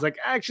movie, then he's like,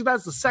 actually,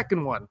 that's the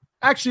second one.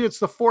 Actually, it's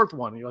the fourth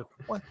one. And you're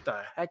like, what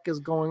the heck is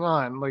going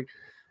on? Like,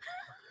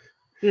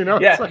 it's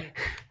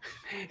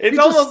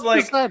almost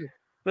like.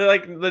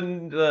 Like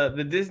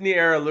the Disney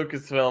era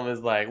Lucasfilm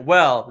is like,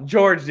 well,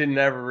 George didn't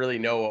ever really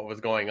know what was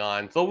going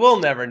on, so we'll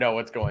never know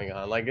what's going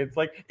on. Like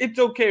it's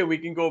okay, we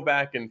can go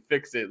back and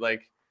fix it.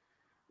 Like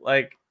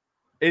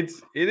it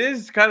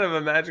is kind of a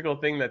magical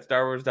thing that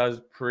Star Wars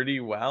does pretty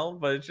well,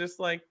 but it's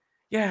just like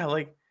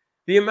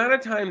the amount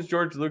of times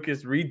George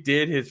Lucas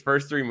redid his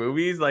first 3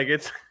 movies, like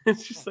it's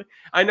just like,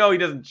 I know he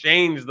doesn't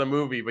change the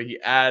movie, but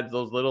he adds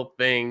those little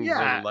things,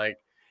 and like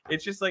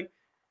it's just like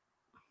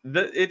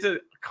it's a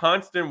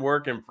constant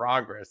work in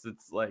progress.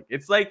 It's like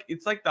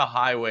the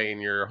highway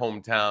in your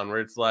hometown where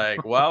it's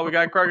like, well, we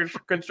got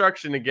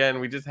construction again.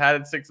 We just had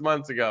it 6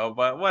 months ago,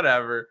 but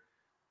whatever.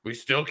 We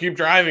still keep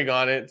driving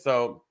on it.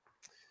 So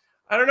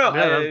I don't know.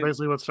 Yeah, that's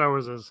basically what Star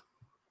Wars is.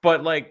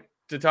 But like,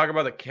 to talk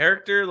about the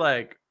character,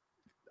 like,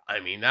 I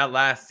mean, that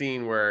last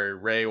scene where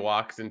Rey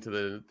walks into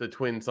the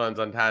twin sons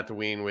on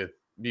Tatooine with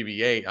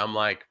BB-8, I'm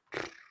like,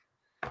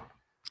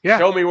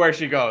 show me where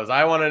she goes.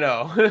 I want to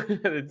know.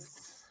 It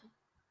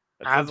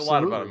says a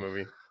lot about a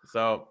movie.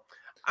 So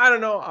I don't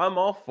know. I'm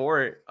all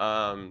for it.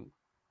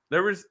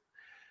 There was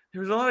a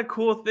lot of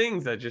cool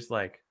things that just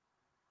like,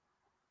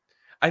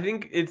 I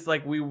think it's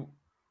like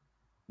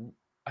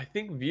I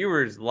think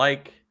viewers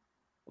like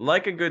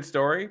a good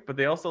story, but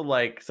they also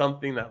like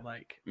something that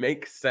like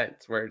makes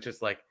sense, where it's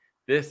just like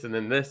this and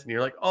then this, and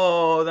you're like,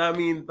 oh, that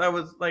means that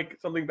was like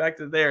something back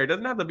to there. It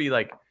doesn't have to be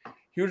like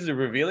hugely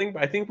revealing,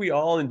 but I think we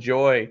all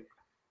enjoy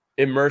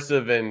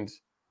immersive and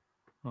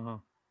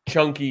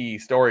chunky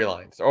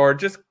storylines, or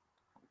just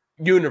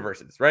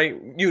universes, right?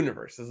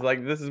 Universes.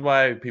 Like, this is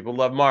why people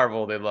love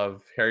Marvel. They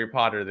love Harry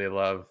Potter. They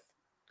love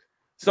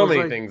so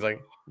many things.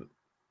 Like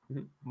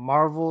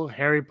Marvel,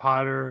 Harry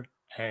Potter,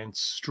 and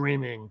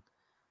streaming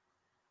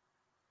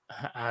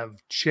have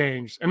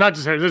changed. And not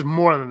just Harry, there's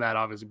more than that,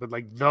 obviously, but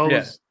like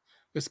those,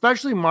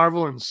 especially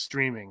Marvel and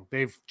streaming,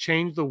 they've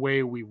changed the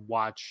way we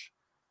watch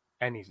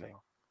anything.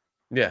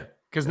 Yeah.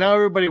 Because now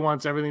everybody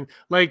wants everything.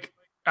 Like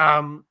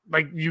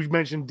you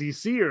mentioned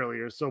DC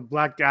earlier, so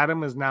Black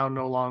Adam is now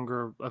no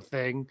longer a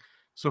thing,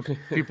 so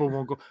people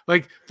won't go.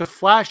 Like the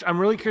Flash, I'm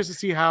really curious to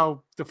see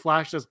how the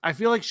Flash does. I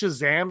feel like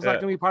Shazam's not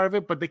going to be part of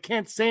it, but they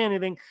can't say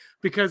anything,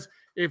 because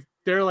if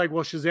they're like,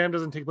 well, Shazam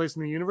doesn't take place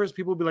in the universe,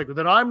 people will be like, well,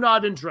 then I'm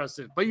not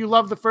interested. But you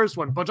love the first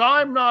one, but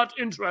I'm not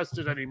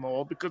interested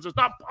anymore because it's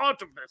not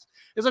part of this.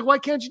 It's like, why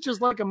can't you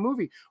just like a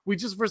movie? We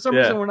just, for some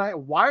reason, we're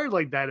not wired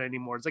like that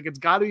anymore. It's like, it's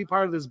got to be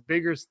part of this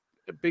bigger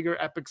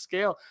epic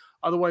scale.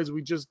 Otherwise,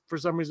 we just, for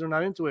some reason, are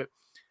not into it.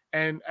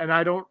 And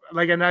I don't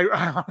like, and I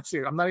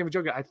honestly, I'm not even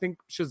joking. I think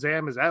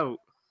Shazam is out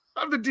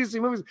of the DC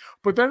movies,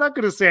 but they're not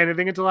going to say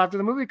anything until after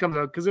the movie comes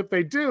out. Because if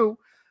they do,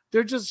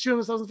 they're just shooting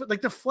themselves in the foot.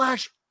 Like the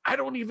Flash, I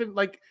don't even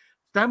like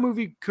that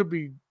movie. Could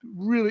be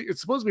really, it's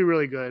supposed to be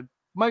really good.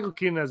 Michael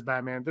Keaton as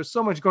Batman. There's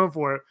so much going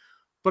for it,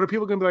 but are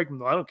people going to be like,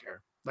 no, I don't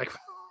care. Like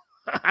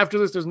after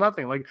this, there's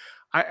nothing. Like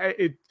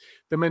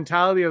the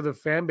mentality of the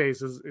fan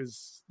base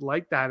is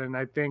like that, and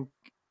I think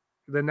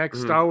the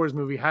next Star Wars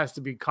movie has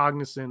to be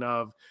cognizant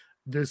of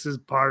this is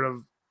part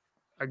of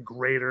a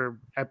greater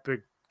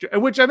epic,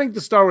 which I think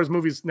the Star Wars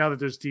movies, now that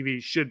there's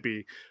TV, should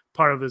be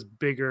part of this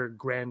bigger,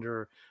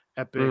 grander,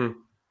 epic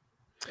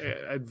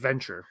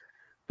adventure.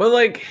 But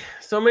like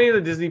so many of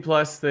the Disney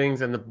Plus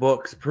things and the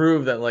books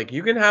prove that like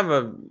you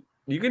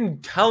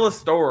can tell a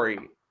story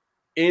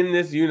in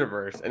this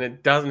universe and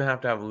it doesn't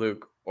have to have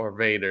Luke or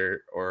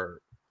Vader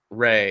or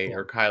Rey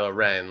or Kylo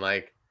Ren.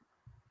 Like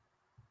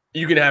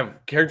you can have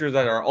characters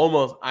that are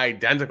almost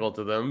identical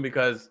to them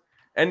because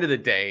end of the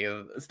day,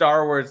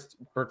 Star Wars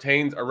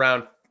pertains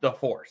around the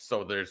Force.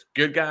 So there's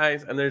good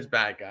guys and there's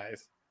bad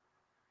guys.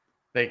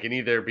 They can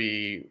either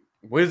be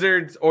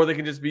wizards or they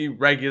can just be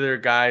regular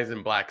guys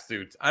in black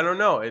suits. I don't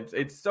know.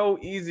 It's so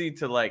easy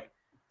to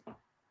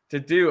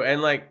do.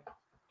 And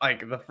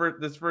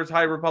this first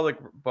High Republic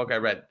book I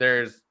read,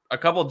 there's a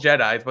couple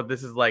Jedis, but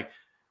this is like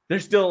they're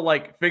still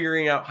like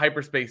figuring out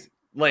hyperspace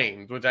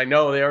lanes, which I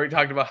know they already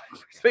talked about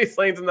hyperspace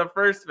lanes in the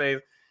first phase,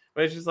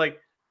 but it's just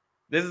like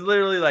this is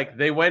literally like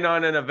they went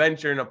on an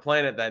adventure in a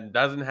planet that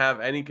doesn't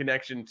have any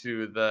connection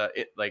to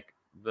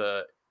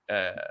the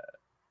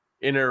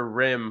inner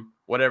rim,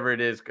 whatever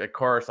it is,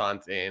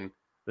 Coruscant's in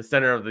the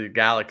center of the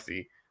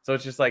galaxy. So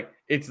it's just like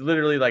it's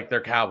literally like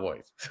they're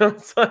cowboys. So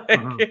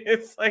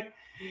it's like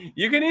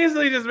you can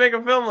easily just make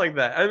a film like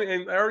that. I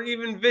mean, or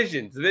even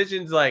Visions.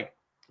 Visions like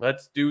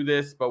let's do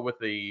this, but with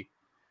the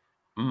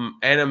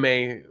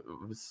anime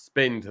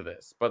spin to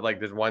this. But like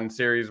there's one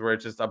series where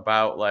it's just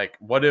about like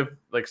what if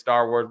like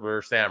Star Wars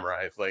were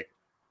samurais. Like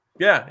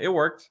yeah, it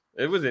worked,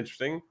 it was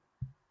interesting.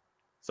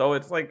 So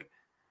it's like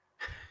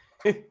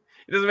it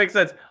doesn't make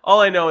sense. All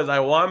I know is I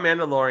want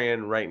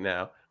Mandalorian right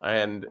now,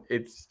 and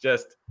it's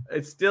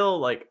still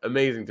like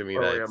amazing to me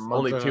that it's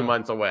only 2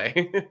 months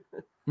away.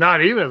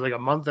 Not even, it's like a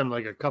month and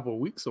like a couple of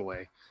weeks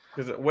away.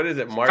 Because what is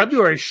it? March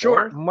February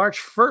short. March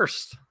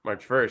 1st.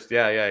 March 1st.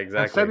 Yeah,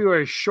 exactly. And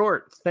February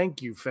short.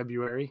 Thank you,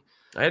 February.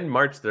 I had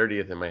March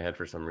 30th in my head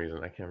for some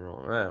reason. I can't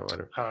remember.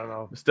 Whatever. I don't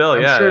know. Still,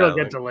 I'm sure it'll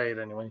get delayed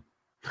anyway.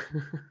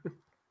 Do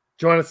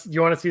you want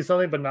to see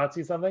something but not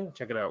see something?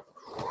 Check it out.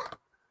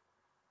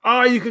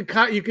 Oh, you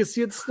could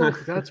see it slow.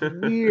 That's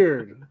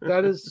weird.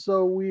 That is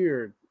so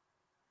weird.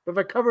 But if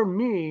I cover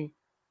me,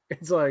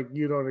 it's like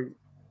you don't.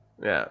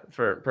 Yeah,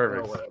 perfect.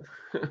 Oh,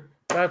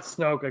 that's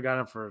Snoke. I got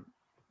him for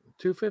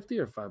 $2.50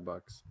 or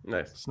 $5.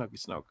 Nice.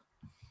 Snoke.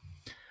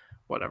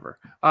 Whatever.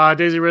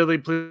 Daisy Ridley,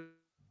 please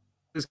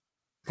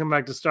come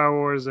back to Star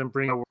Wars and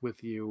bring her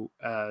with you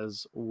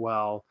as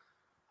well.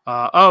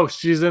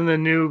 She's in the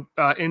new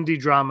indie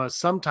drama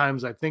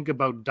Sometimes I Think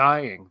About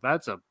Dying.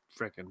 That's a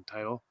freaking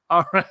title.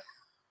 All right.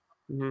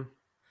 Mm-hmm.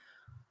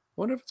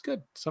 Wonder if it's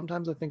good.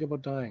 Sometimes I Think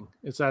About Dying.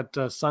 It's at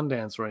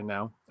Sundance right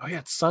now. Oh yeah,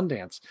 it's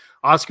Sundance.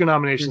 Oscar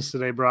nominations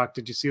today, Brock.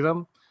 Did you see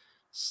them?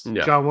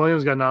 Yeah. John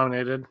Williams got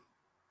nominated.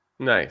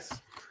 Nice.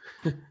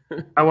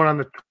 I went on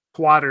the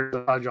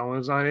Twitter, saw John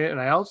Williams on it, and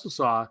I also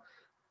saw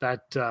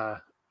that.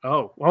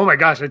 Oh my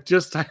gosh! I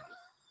just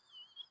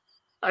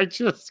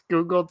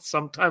Googled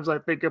Sometimes I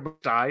Think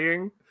About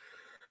Dying,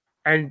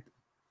 and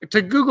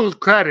to Google's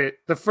credit,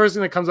 the first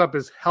thing that comes up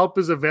is help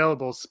is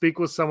available. Speak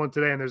with someone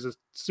today, and there's a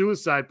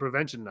suicide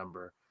prevention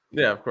number.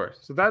 Yeah, of course.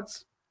 So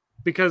that's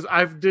because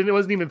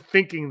wasn't even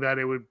thinking that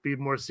it would be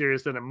more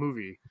serious than a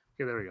movie.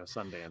 Okay, there we go.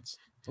 Sundance.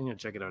 I'm gonna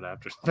check it out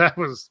after. That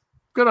was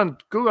good on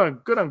Google.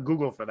 Good on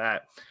Google for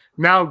that.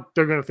 Now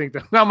they're gonna think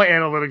that now my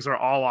analytics are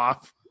all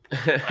off.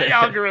 My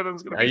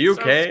algorithm's gonna. Are you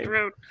so okay?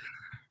 Screwed.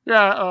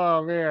 Yeah.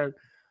 Oh man.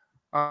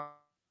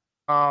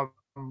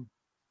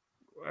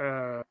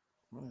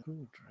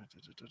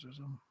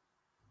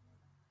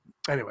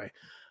 Anyway,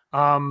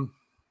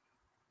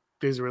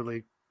 Daisy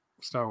Ridley,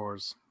 Star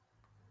Wars,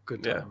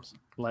 good times.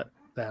 Yeah. Let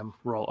them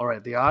roll. All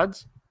right, the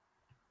odds.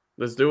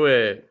 Let's do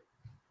it.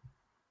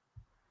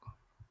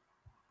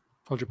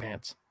 Hold your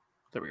pants.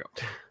 There we go.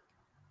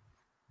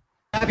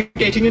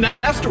 Navigating an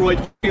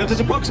asteroid field is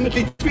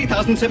approximately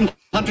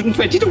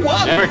 3,720 to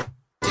 1. Never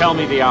tell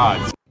me the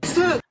odds.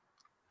 Sir.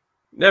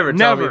 Never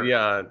tell me the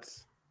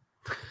odds.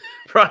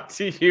 Brought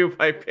to you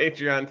by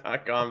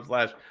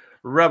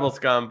patreon.com/Rebel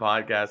Scum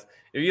Podcast.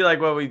 If you like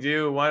what we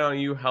do, why don't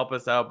you help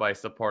us out by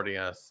supporting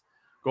us?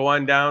 Go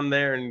on down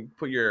there and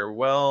put your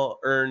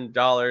well-earned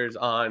dollars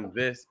on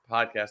this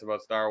podcast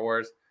about Star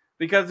Wars,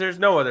 because there's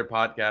no other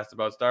podcast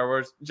about Star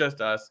Wars,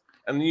 just us.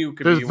 And you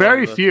could There's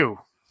very few.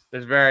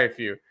 There's very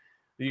few.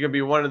 You can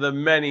be one of the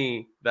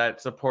many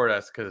that support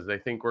us because they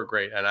think we're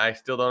great. And I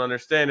still don't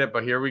understand it,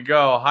 but here we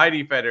go.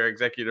 Heidi Feder,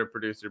 executive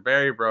producer,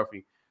 Barry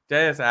Brophy,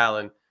 Dennis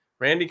Allen,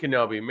 Randy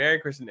Kenobi,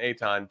 Mary Kristen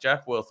Aton,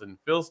 Jeff Wilson,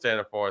 Phil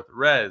Staniforth,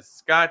 Rez,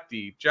 Scott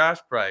D, Josh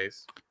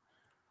Price,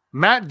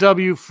 Matt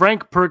W,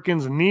 Frank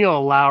Perkins,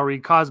 Neil Lowry,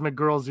 Cosmic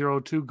Girl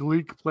 02,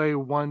 Gleek Play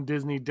 1,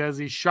 Disney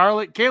Desi,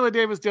 Charlotte, Kayla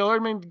Davis, Dale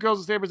Erdman, Girls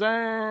with Sabers,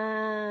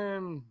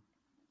 and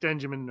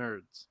Benjamin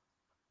Nerds.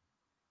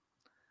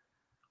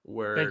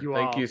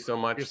 Thank you so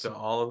much to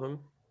all of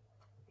them.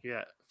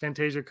 Yeah,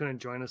 Fantasia couldn't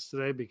join us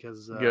today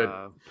because good.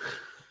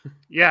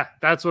 Yeah,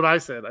 that's what I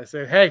said. I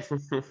said, hey,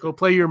 go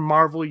play your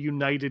Marvel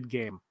United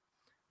game.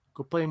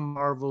 Go play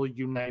Marvel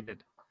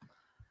United.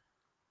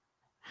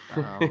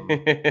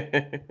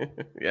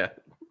 Yeah.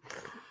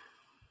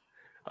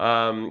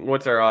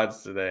 What's our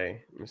odds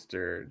today,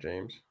 Mr.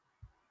 James?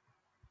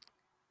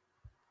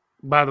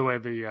 By the way,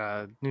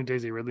 the new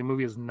Daisy Ridley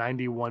movie is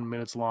 91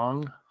 minutes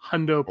long.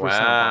 100%.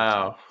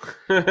 Wow.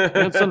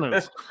 It's the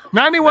news.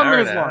 91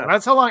 minutes long.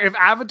 That's how long. If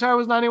Avatar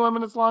was 91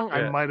 minutes long, yeah.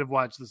 I might have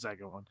watched the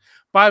second one.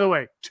 By the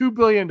way, $2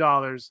 billion.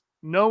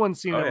 No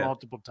one's seen it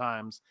multiple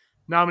times.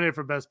 Nominated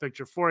for Best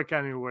Picture. 4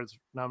 Academy Awards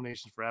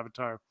nominations for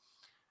Avatar.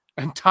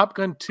 And Top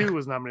Gun 2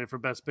 was nominated for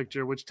Best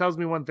Picture, which tells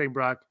me one thing,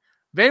 Brock.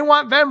 They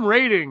want them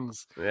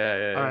ratings.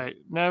 Yeah. All right.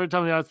 Now every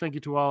time we odds, thank you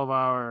to all of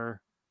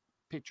our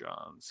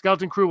Patreon.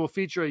 Skeleton Crew will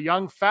feature a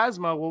young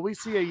Phasma. Will we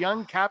see a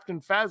young Captain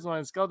Phasma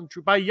in Skeleton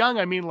Crew? By young,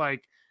 I mean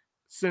like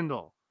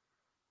Sindel.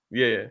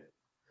 Yeah.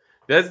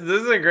 This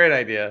is a great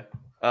idea.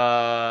 Though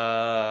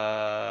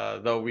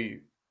I know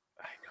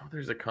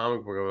there's a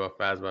comic book about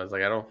Phasma. It's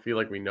like I don't feel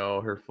like we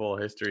know her full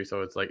history,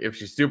 so it's like if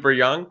she's super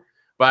young,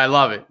 but I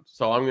love it.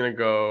 So I'm gonna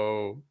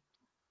go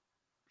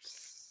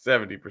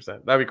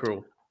 70%. That'd be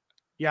cool.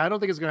 Yeah, I don't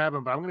think it's going to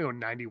happen, but I'm going to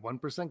go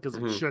 91% because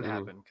it should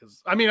happen.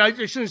 Because I mean, I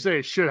shouldn't say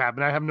it should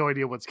happen. I have no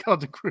idea what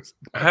Skeleton Crew is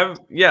about.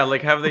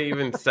 Have they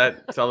even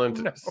set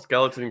Skeleton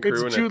Crew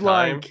it's in Jude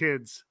Law and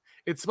kids.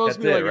 It's supposed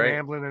to be like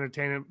an Amblin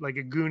Entertainment, like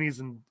a Goonies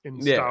in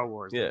Star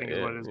Wars. I think is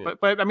what it is. Yeah.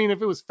 But I mean,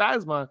 if it was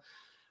Phasma,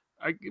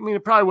 I mean,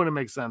 it probably wouldn't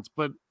make sense.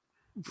 But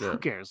who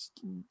cares?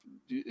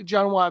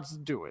 John Watts,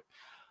 do it.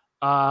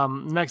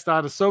 Next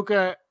on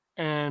Ahsoka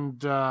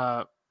and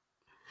wow,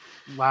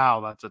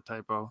 that's a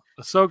typo.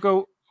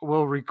 Ahsoka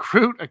will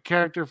recruit a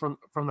character from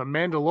The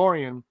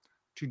Mandalorian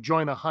to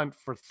join a hunt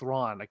for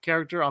Thrawn. A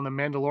character on The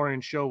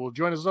Mandalorian show will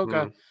join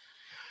Ahsoka,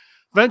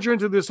 venture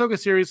into the Ahsoka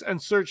series,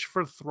 and search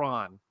for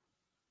Thrawn.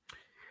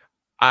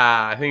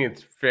 I think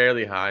it's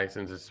fairly high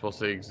since it's supposed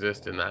to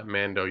exist in that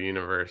Mando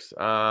universe.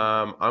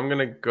 I'm going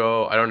to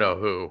go, I don't know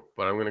who,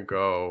 but I'm going to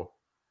go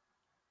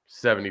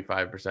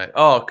 75%.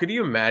 Oh, could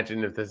you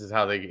imagine if this is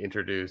how they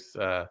introduce,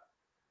 or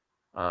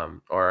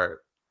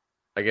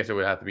I guess it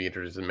would have to be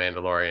introduced in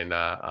Mandalorian,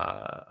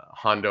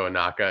 Hondo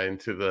Ohnaka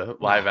into the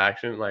live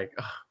action. Like,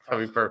 I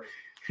mean,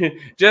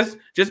 just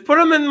put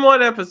him in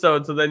one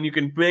episode, so then you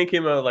can make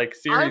him a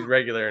series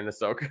regular in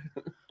Ahsoka.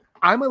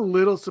 I'm a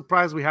little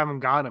surprised we haven't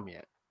got him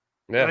yet.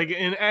 Yeah, like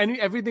in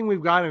everything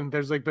we've gotten,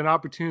 there's been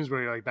opportunities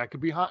where you're like that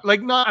could be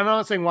I'm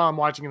not saying while I'm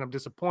watching it I'm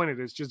disappointed.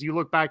 It's just you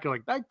look back, you're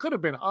like that could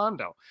have been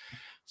Hondo.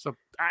 So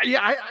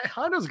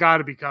Hondo's got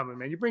to be coming,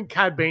 man. You bring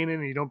Cad Bane in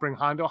and you don't bring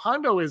Hondo.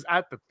 Hondo is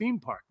at the theme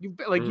park. You've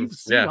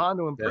seen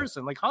Hondo in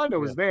person. Like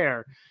Hondo is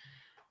there.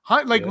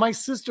 My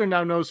sister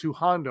now knows who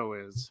Hondo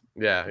is.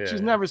 She's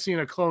never seen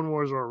a Clone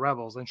Wars or a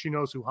Rebels, and she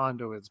knows who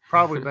Hondo is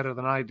probably better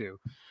than I do.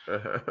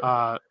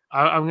 I'm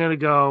gonna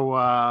go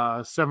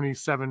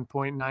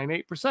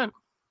 77.98%.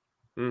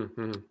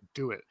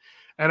 Do it.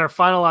 And our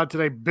final odd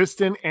today: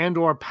 Biston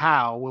and/or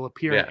Pow will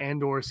appear in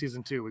Andor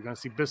season 2. We're gonna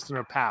see Biston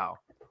or Pow.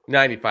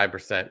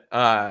 95%.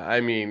 I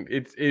mean,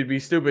 it'd be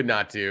stupid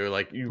not to.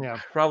 Like, you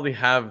probably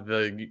have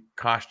the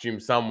costume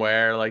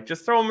somewhere. Like,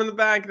 just throw them in the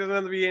back. It doesn't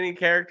have to be any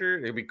character.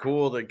 It'd be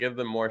cool to give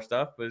them more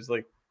stuff, but it's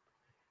like,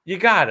 you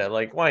gotta.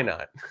 Like, why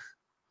not?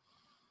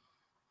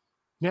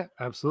 Yeah,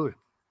 absolutely.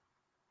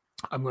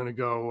 I'm gonna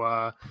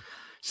go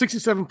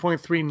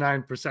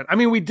 67.39%. I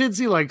mean, we did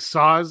see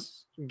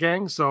Saw's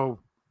gang, so.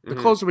 The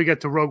closer we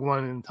get to Rogue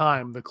One in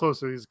time, the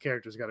closer these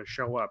characters got to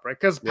show up, right?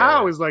 Because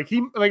Pow is I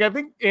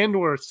think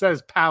Andor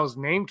says Pow's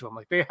name to him.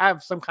 Like they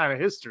have some kind of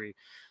history.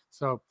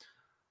 So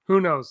who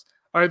knows?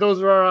 All right,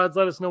 those are our odds.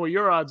 Let us know what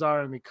your odds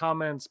are in the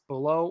comments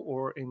below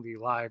or in the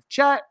live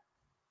chat.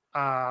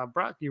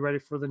 Brock, you ready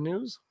for the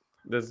news?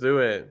 Let's do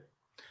it.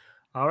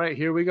 All right,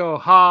 here we go.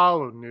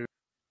 Hollow News.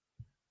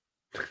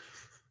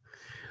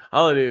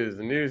 Hollow News,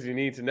 the news you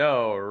need to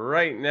know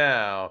right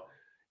now.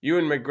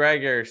 Ewan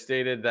McGregor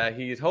stated that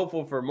he is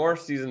hopeful for more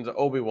seasons of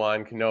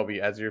Obi-Wan Kenobi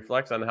as he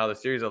reflects on how the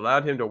series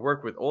allowed him to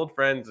work with old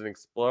friends and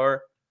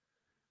explore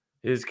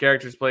his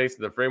character's place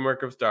in the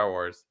framework of Star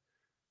Wars.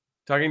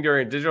 Talking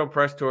during a digital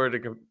press tour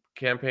to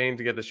campaign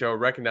to get the show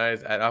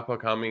recognized at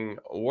upcoming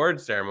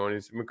awards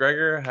ceremonies,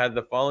 McGregor had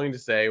the following to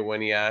say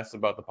when he asked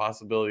about the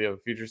possibility of a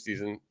future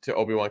season to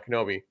Obi-Wan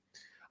Kenobi.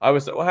 I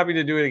was so happy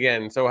to do it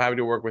again, so happy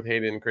to work with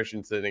Hayden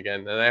Christensen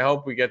again, and I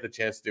hope we get the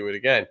chance to do it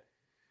again.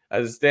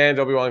 As it stands,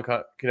 Obi-Wan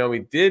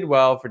Kenobi did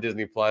well for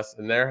Disney+,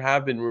 and there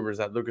have been rumors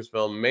that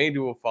Lucasfilm may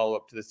do a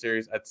follow-up to the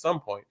series at some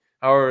point.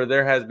 However,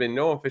 there has been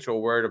no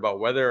official word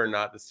about whether or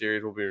not the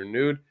series will be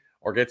renewed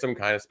or get some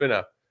kind of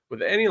spin-off.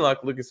 With any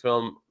luck,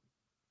 Lucasfilm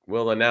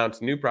will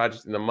announce new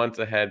projects in the months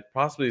ahead,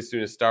 possibly as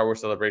soon as Star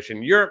Wars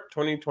Celebration Europe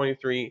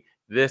 2023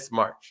 this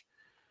March.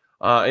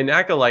 In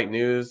Acolyte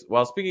news,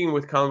 while speaking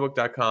with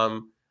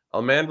comicbook.com,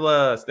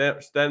 Amandla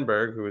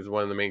Stenberg, who is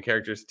one of the main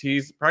characters,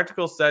 teased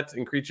practical sets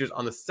and creatures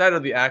on the set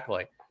of The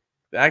Acolyte.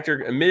 The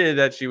actor admitted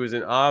that she was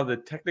in awe of the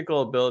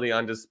technical ability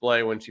on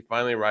display when she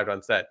finally arrived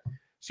on set.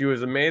 She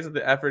was amazed at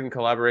the effort and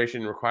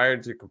collaboration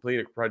required to complete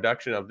a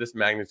production of this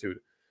magnitude.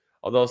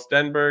 Although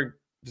Stenberg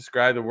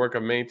described the work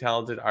of many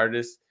talented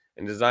artists,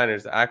 and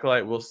designers, the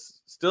Acolyte will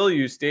still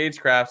use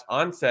Stagecraft's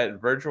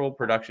on-set virtual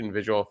production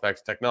visual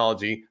effects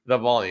technology, The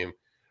Volume.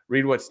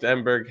 Read what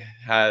Stenberg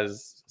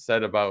has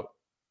said about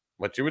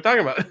what you were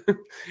talking about.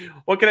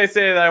 What can I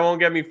say that won't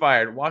get me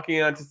fired?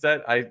 Walking onto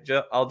set,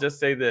 I'll just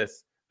say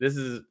this. This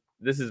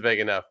is vague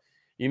enough.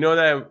 You know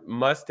that it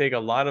must take a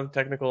lot of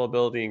technical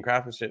ability and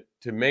craftsmanship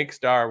to make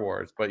Star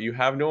Wars, but you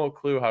have no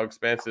clue how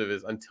expansive it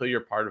is until you're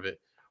part of it.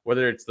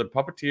 Whether it's the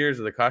puppeteers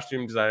or the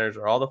costume designers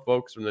or all the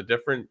folks from the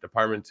different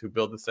departments who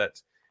build the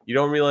sets, you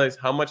don't realize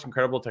how much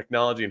incredible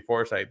technology and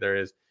foresight there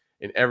is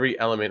in every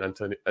element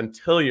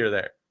until you're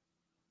there.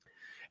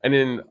 And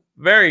in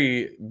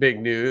very big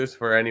news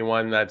for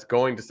anyone that's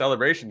going to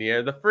Celebration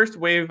here, the first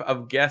wave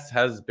of guests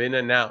has been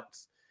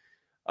announced.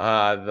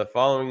 The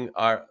following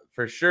are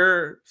for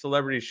sure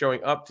celebrities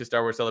showing up to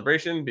Star Wars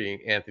Celebration, being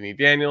Anthony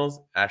Daniels,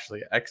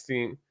 Ashley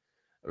Eckstein,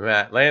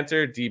 Matt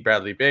Lancer, D.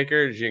 Bradley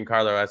Baker,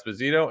 Giancarlo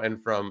Esposito,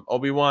 and from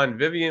Obi-Wan,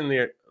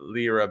 Vivian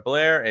Lyra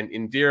Blair, and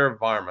Indira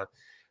Varma.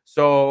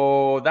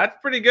 So that's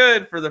pretty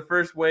good for the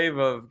first wave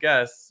of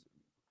guests.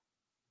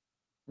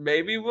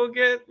 Maybe we'll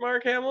get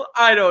Mark Hamill.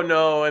 I don't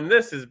know. And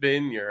this has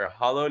been your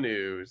Hollow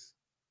News.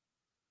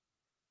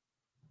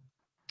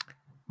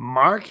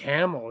 Mark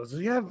Hamill. Does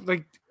he have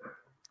like?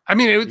 I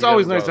mean, it's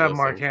always nice to have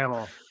Mark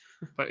Hamill,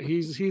 but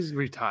he's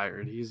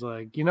retired. He's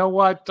like, you know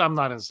what? I'm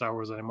not in Star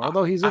Wars anymore.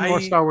 Although he's in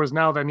more Star Wars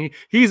now than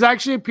he's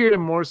actually appeared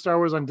in more Star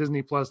Wars on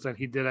Disney Plus than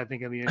he did, I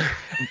think, in the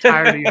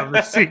entirety of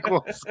the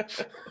sequels.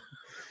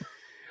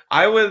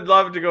 I would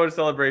love to go to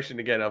Celebration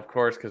again, of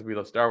course, because we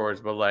love Star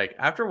Wars. But like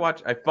after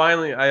watch,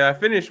 I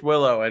finished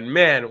Willow, and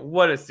man,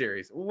 what a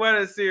series! What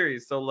a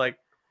series! So like,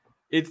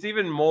 it's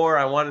even more.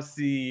 I want to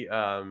see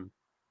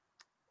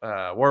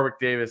Warwick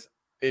Davis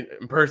in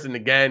person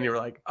again. You're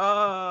like,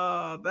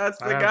 oh, that's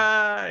the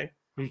guy.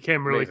 He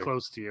came really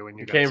close to you, and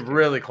you came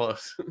really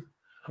close.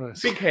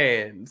 Big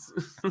hands.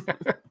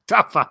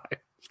 Top 5.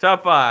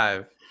 Top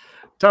 5.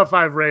 Top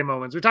 5 Rey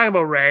moments. We're talking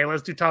about Rey.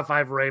 Let's do top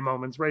 5 Rey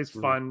moments. Rey's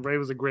fun. Rey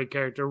was a great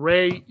character.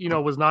 Rey,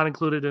 was not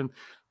included in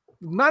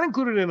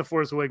the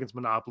Force Awakens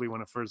Monopoly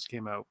when it first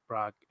came out,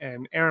 Brock.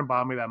 And Aaron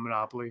bought me that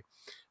Monopoly.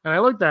 And I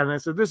looked at it and I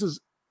said, this is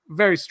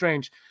very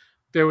strange.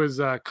 There was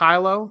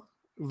Kylo,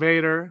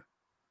 Vader,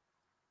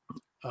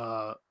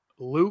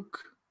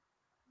 Luke,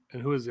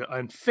 and who is it?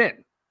 And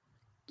Finn.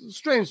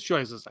 Strange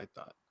choices, I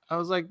thought. I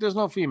was like, there's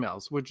no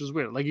females, which is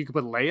weird. Like you could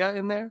put Leia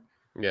in there.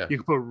 Yeah, you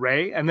could put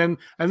Rey, and then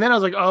I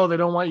was like, oh, they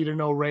don't want you to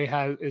know Rey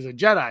is a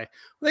Jedi. Well,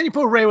 then you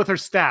put Rey with her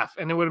staff,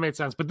 and it would have made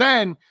sense. But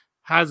then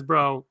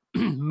Hasbro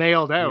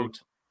mailed out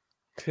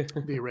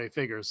the Rey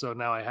figure, so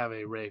now I have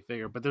a Rey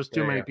figure. But there's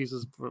too many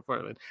pieces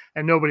for it,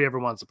 and nobody ever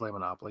wants to play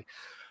Monopoly.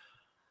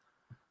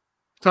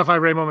 Top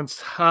 5 Rey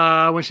moments: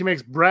 when she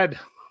makes bread,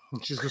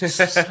 and she's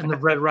and the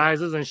bread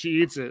rises, and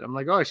she eats it. I'm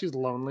like, oh, she's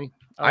lonely.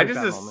 I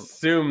just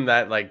assume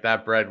that like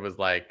that bread was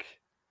like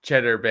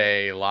Cheddar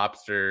Bay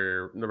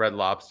lobster, the Red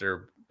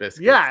Lobster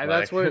biscuits. Yeah,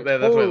 that's what it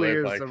totally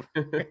is. Like.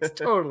 It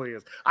totally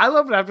is. I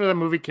love it after the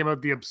movie came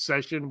out, the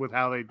obsession with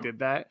how they did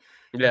that.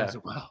 Yeah.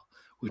 Like,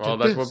 well,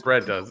 that's what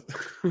bread does.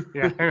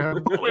 Yeah.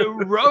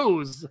 It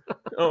rose.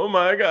 Oh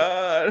my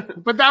God.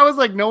 But that was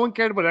like, no one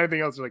cared about anything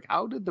else. They're like,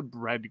 how did the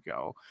bread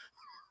go?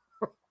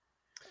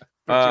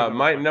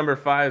 My number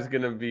 5 is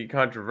going to be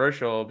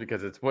controversial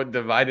because it's what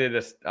divided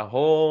a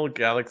whole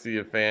galaxy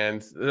of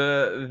fans.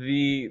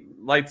 The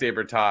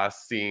lightsaber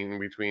toss scene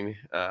between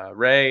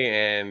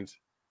Rey and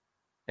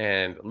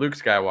Luke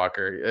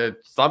Skywalker.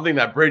 It's something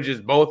that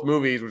bridges both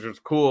movies, which was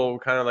cool.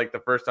 Kind of like the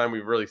first time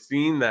we've really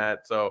seen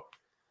that. So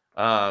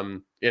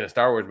in a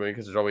Star Wars movie,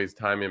 because there's always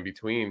time in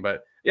between.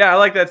 But yeah, I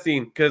like that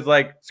scene because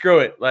like screw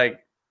it, like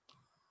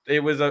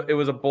it was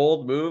a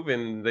bold move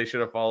and they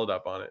should have followed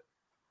up on it.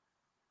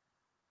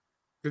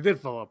 They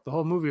did follow up. The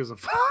whole movie was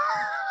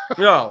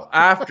no,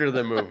 after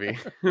the movie.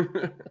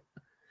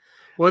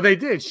 Well, they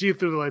did. She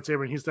threw the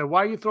lightsaber, and he said,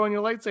 "Why are you throwing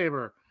your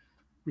lightsaber?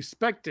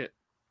 Respect it."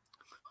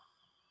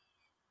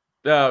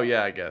 Oh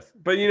yeah, I guess.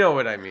 But you know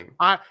what I mean.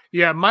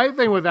 Yeah, my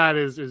thing with that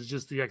is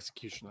just the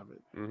execution of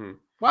it. Mm-hmm.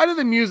 Why did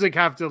the music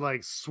have to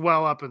like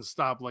swell up and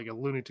stop like a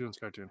Looney Tunes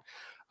cartoon?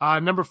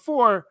 Number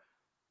 4,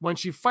 when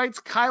she fights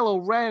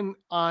Kylo Ren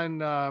on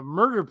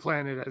Murder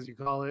Planet, as you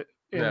call it,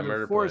 in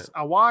the Force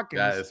Awakens.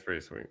 That is pretty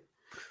sweet.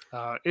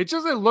 It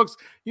looks,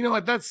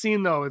 like that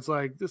scene though, it's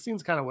like this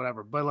scene's kind of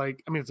whatever, but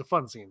like, I mean, it's a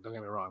fun scene, don't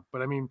get me wrong,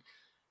 but I mean,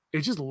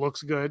 it just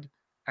looks good,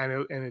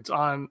 and it's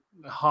on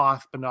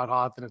Hoth, but not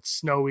Hoth, and it's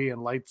snowy,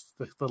 and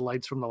the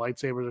lights from the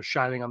lightsabers are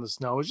shining on the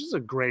snow. It's just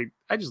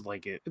I just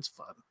like it. It's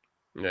fun.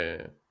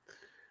 Yeah.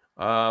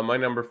 My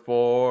number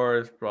 4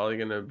 is probably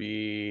gonna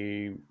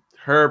be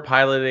her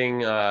piloting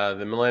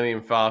the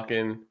Millennium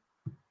Falcon,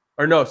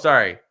 or no,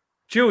 sorry.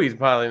 Chewie's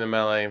piloting the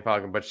Millennium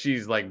Falcon, but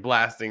she's like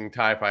blasting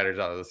TIE fighters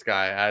out of the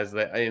sky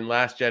in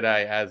Last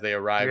Jedi as they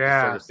arrive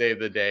to sort of save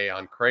the day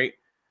on Crate.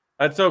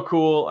 That's so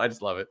cool. I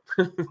just love it.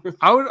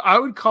 I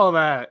would call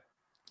that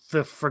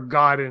the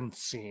forgotten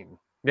scene.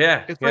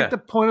 Yeah. It's like the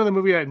point of the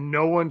movie that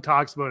no one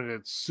talks about it.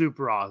 It's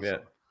super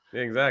awesome.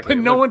 Yeah, exactly.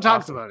 But no one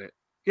talks about it.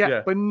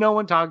 Yeah, but no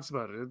one talks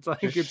about it. It's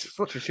like, it's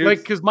like,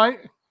 because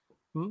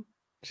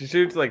She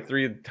shoots like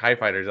 3 TIE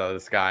fighters out of the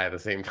sky at the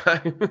same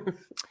time.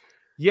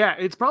 Yeah,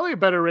 it's probably a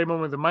better Rey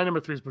moment than my number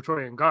 3 is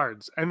Praetorian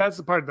Guards, and that's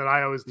the part that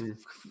I always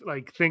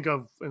like think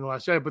of in The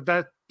Last Jedi. But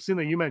that scene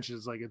that you mentioned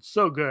is like, it's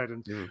so good,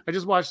 and I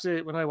just watched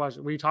it when I watched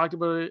it. We talked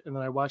about it, and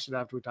then I watched it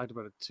after we talked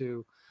about it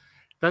too.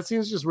 That scene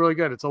is just really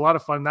good. It's a lot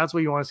of fun. That's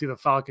what you want to see the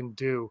Falcon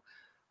do.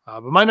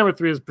 But my number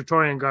 3 is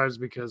Praetorian Guards,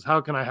 because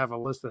how can I have a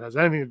list that has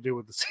anything to do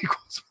with the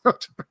sequels without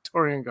the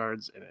Praetorian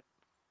Guards in it?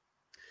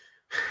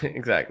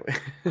 Exactly.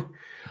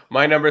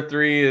 My number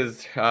 3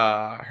 is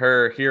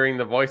her hearing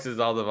the voices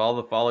of all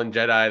the fallen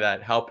Jedi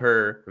that help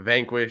her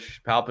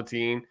vanquish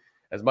Palpatine.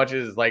 As much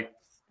as like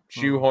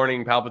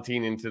shoehorning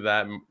Palpatine into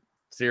that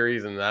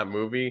series and that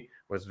movie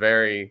was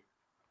very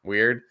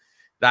weird,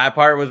 that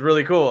part was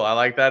really cool. I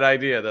like that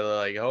idea that they're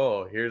like,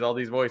 oh, here's all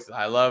these voices.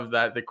 I love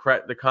that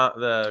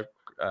the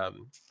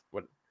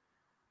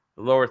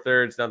lower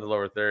thirds, not the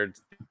lower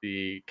thirds,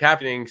 the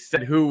captaining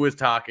said who was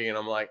talking, and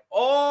I'm like,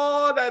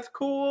 oh, that's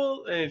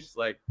cool. And it's just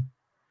like,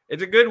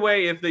 it's a good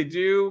way if they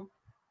do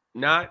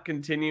not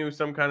continue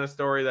some kind of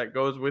story that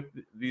goes with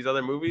these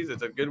other movies.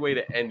 It's a good way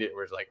to end it,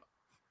 where it's like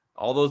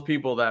all those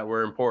people that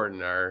were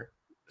important are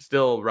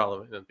still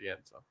relevant at the end.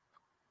 So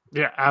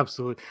yeah,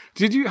 absolutely.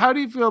 How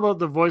do you feel about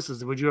the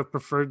voices? Would you have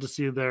preferred to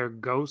see their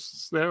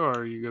ghosts there, or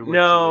are you good with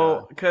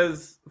no,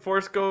 because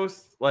Force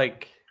Ghosts,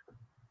 like,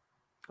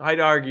 I'd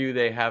argue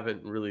they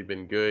haven't really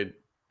been good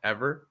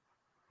ever.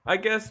 I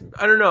guess,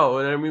 I don't know.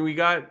 And I mean,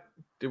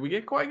 did we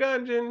get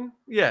Qui-Gon Jinn?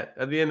 Yeah,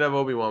 at the end of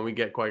Obi-Wan, we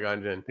get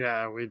Qui-Gon Jinn.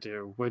 Yeah, we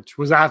do, which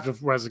was after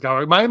Rise of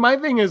Skywalker. My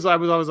thing is, I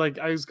was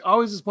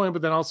always disappointed,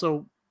 but then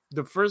also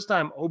the first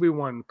time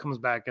Obi-Wan comes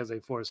back as a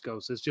Force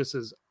Ghost, it's just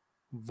his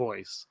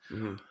voice.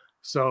 Mm-hmm.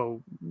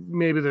 So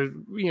maybe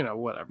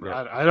whatever.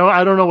 Yeah.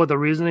 I don't know what the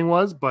reasoning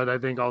was, but I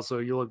think also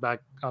you look back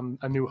on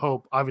A New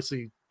Hope,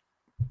 obviously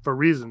for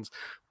reasons,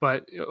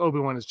 but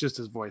Obi-Wan is just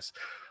his voice.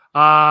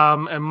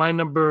 And my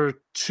number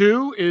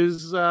 2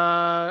 is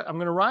I'm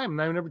gonna rhyme.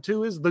 My number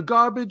 2 is The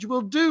Garbage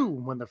Will Do.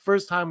 When the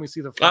first time we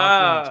see the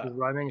Falcon, she's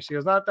running, she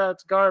goes, "Not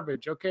that's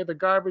garbage. Okay, the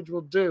garbage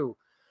will do."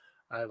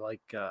 I like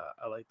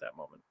that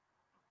moment.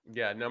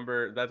 Yeah,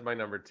 that's my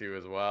number 2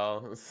 as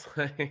well. It's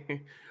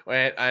like,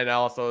 and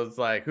also it's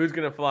like, who's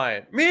gonna fly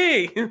it?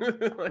 Me.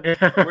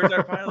 Like, where's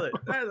our pilot?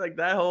 Like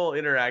that whole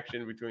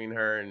interaction between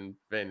her and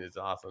Finn is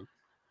awesome.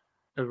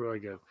 It's really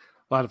good.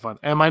 A lot of fun.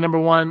 And my number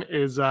 1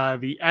 is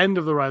the end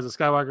of The Rise of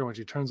Skywalker when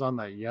she turns on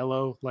that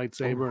yellow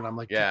lightsaber, and I'm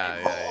like,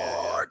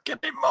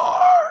 give me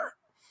more.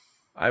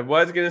 I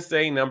was gonna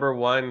say number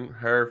 1,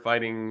 her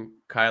fighting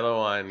Kylo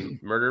on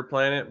Murder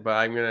Planet, but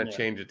I'm gonna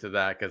change it to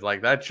that, because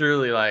like that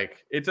truly,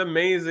 like, it's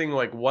amazing.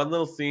 Like one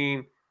little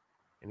scene,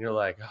 and you're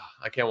like, oh,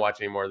 I can't watch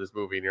any more of this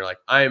movie, and you're like,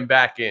 I am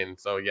back in.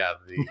 So yeah,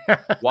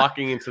 the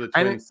walking into the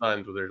twin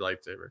suns with her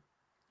lightsaber,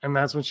 and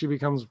that's when she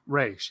becomes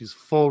Rey. She's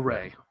full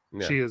Rey.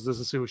 Yeah. This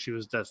is who she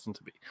was destined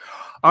to be.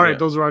 All right,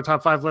 those are our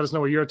top 5. Let us know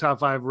what your top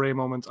 5 Rey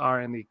moments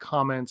are in the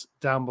comments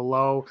down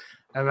below.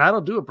 And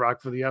that'll do it,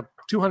 Brock, for the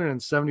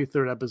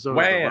 273rd episode of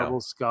the Rebel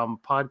Scum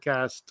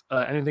podcast.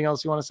 Anything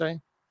else you want to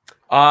say?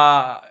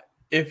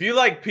 If you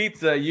like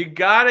pizza, you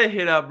gotta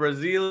hit up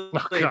Brazilian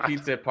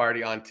Pizza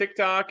Party on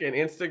TikTok and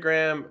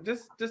Instagram.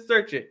 Just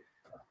search it.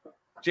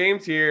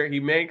 James here.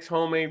 He makes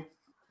homemade.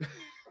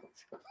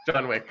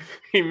 John Wick.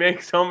 He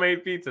makes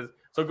homemade pizzas.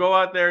 So go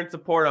out there and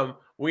support him.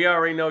 We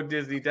already know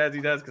Disney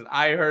Desi does, because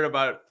I heard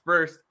about it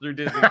first through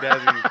Disney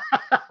Desi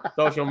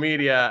social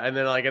media, and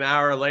then like an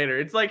hour later,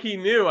 it's like he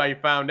knew. I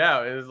found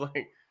out. It's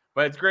like,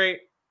 but it's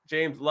great.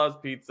 James loves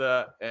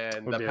pizza,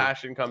 and the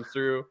passion comes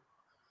through.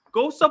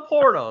 Go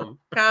support him.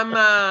 Come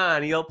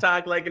on, he'll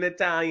talk like an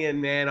Italian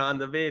man on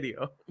the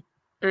video.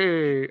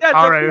 Hey,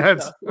 all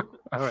right,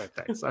 all right.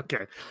 Thanks.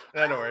 Okay,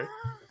 don't worry.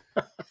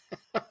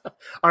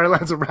 All right,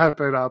 let's wrap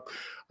it up.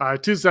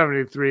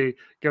 273.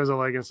 Give us a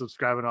like and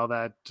subscribe and all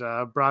that.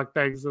 Brock,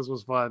 thanks. This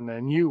was fun,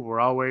 and you were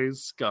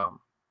always scum.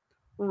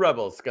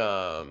 Rebel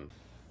Scum.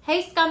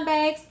 Hey,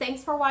 scumbags.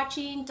 Thanks for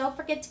watching. Don't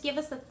forget to give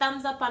us a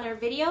thumbs up on our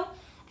video.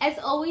 As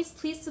always,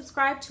 please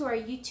subscribe to our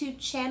YouTube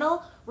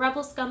channel,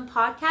 Rebel Scum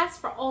Podcast,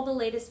 for all the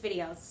latest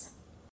videos.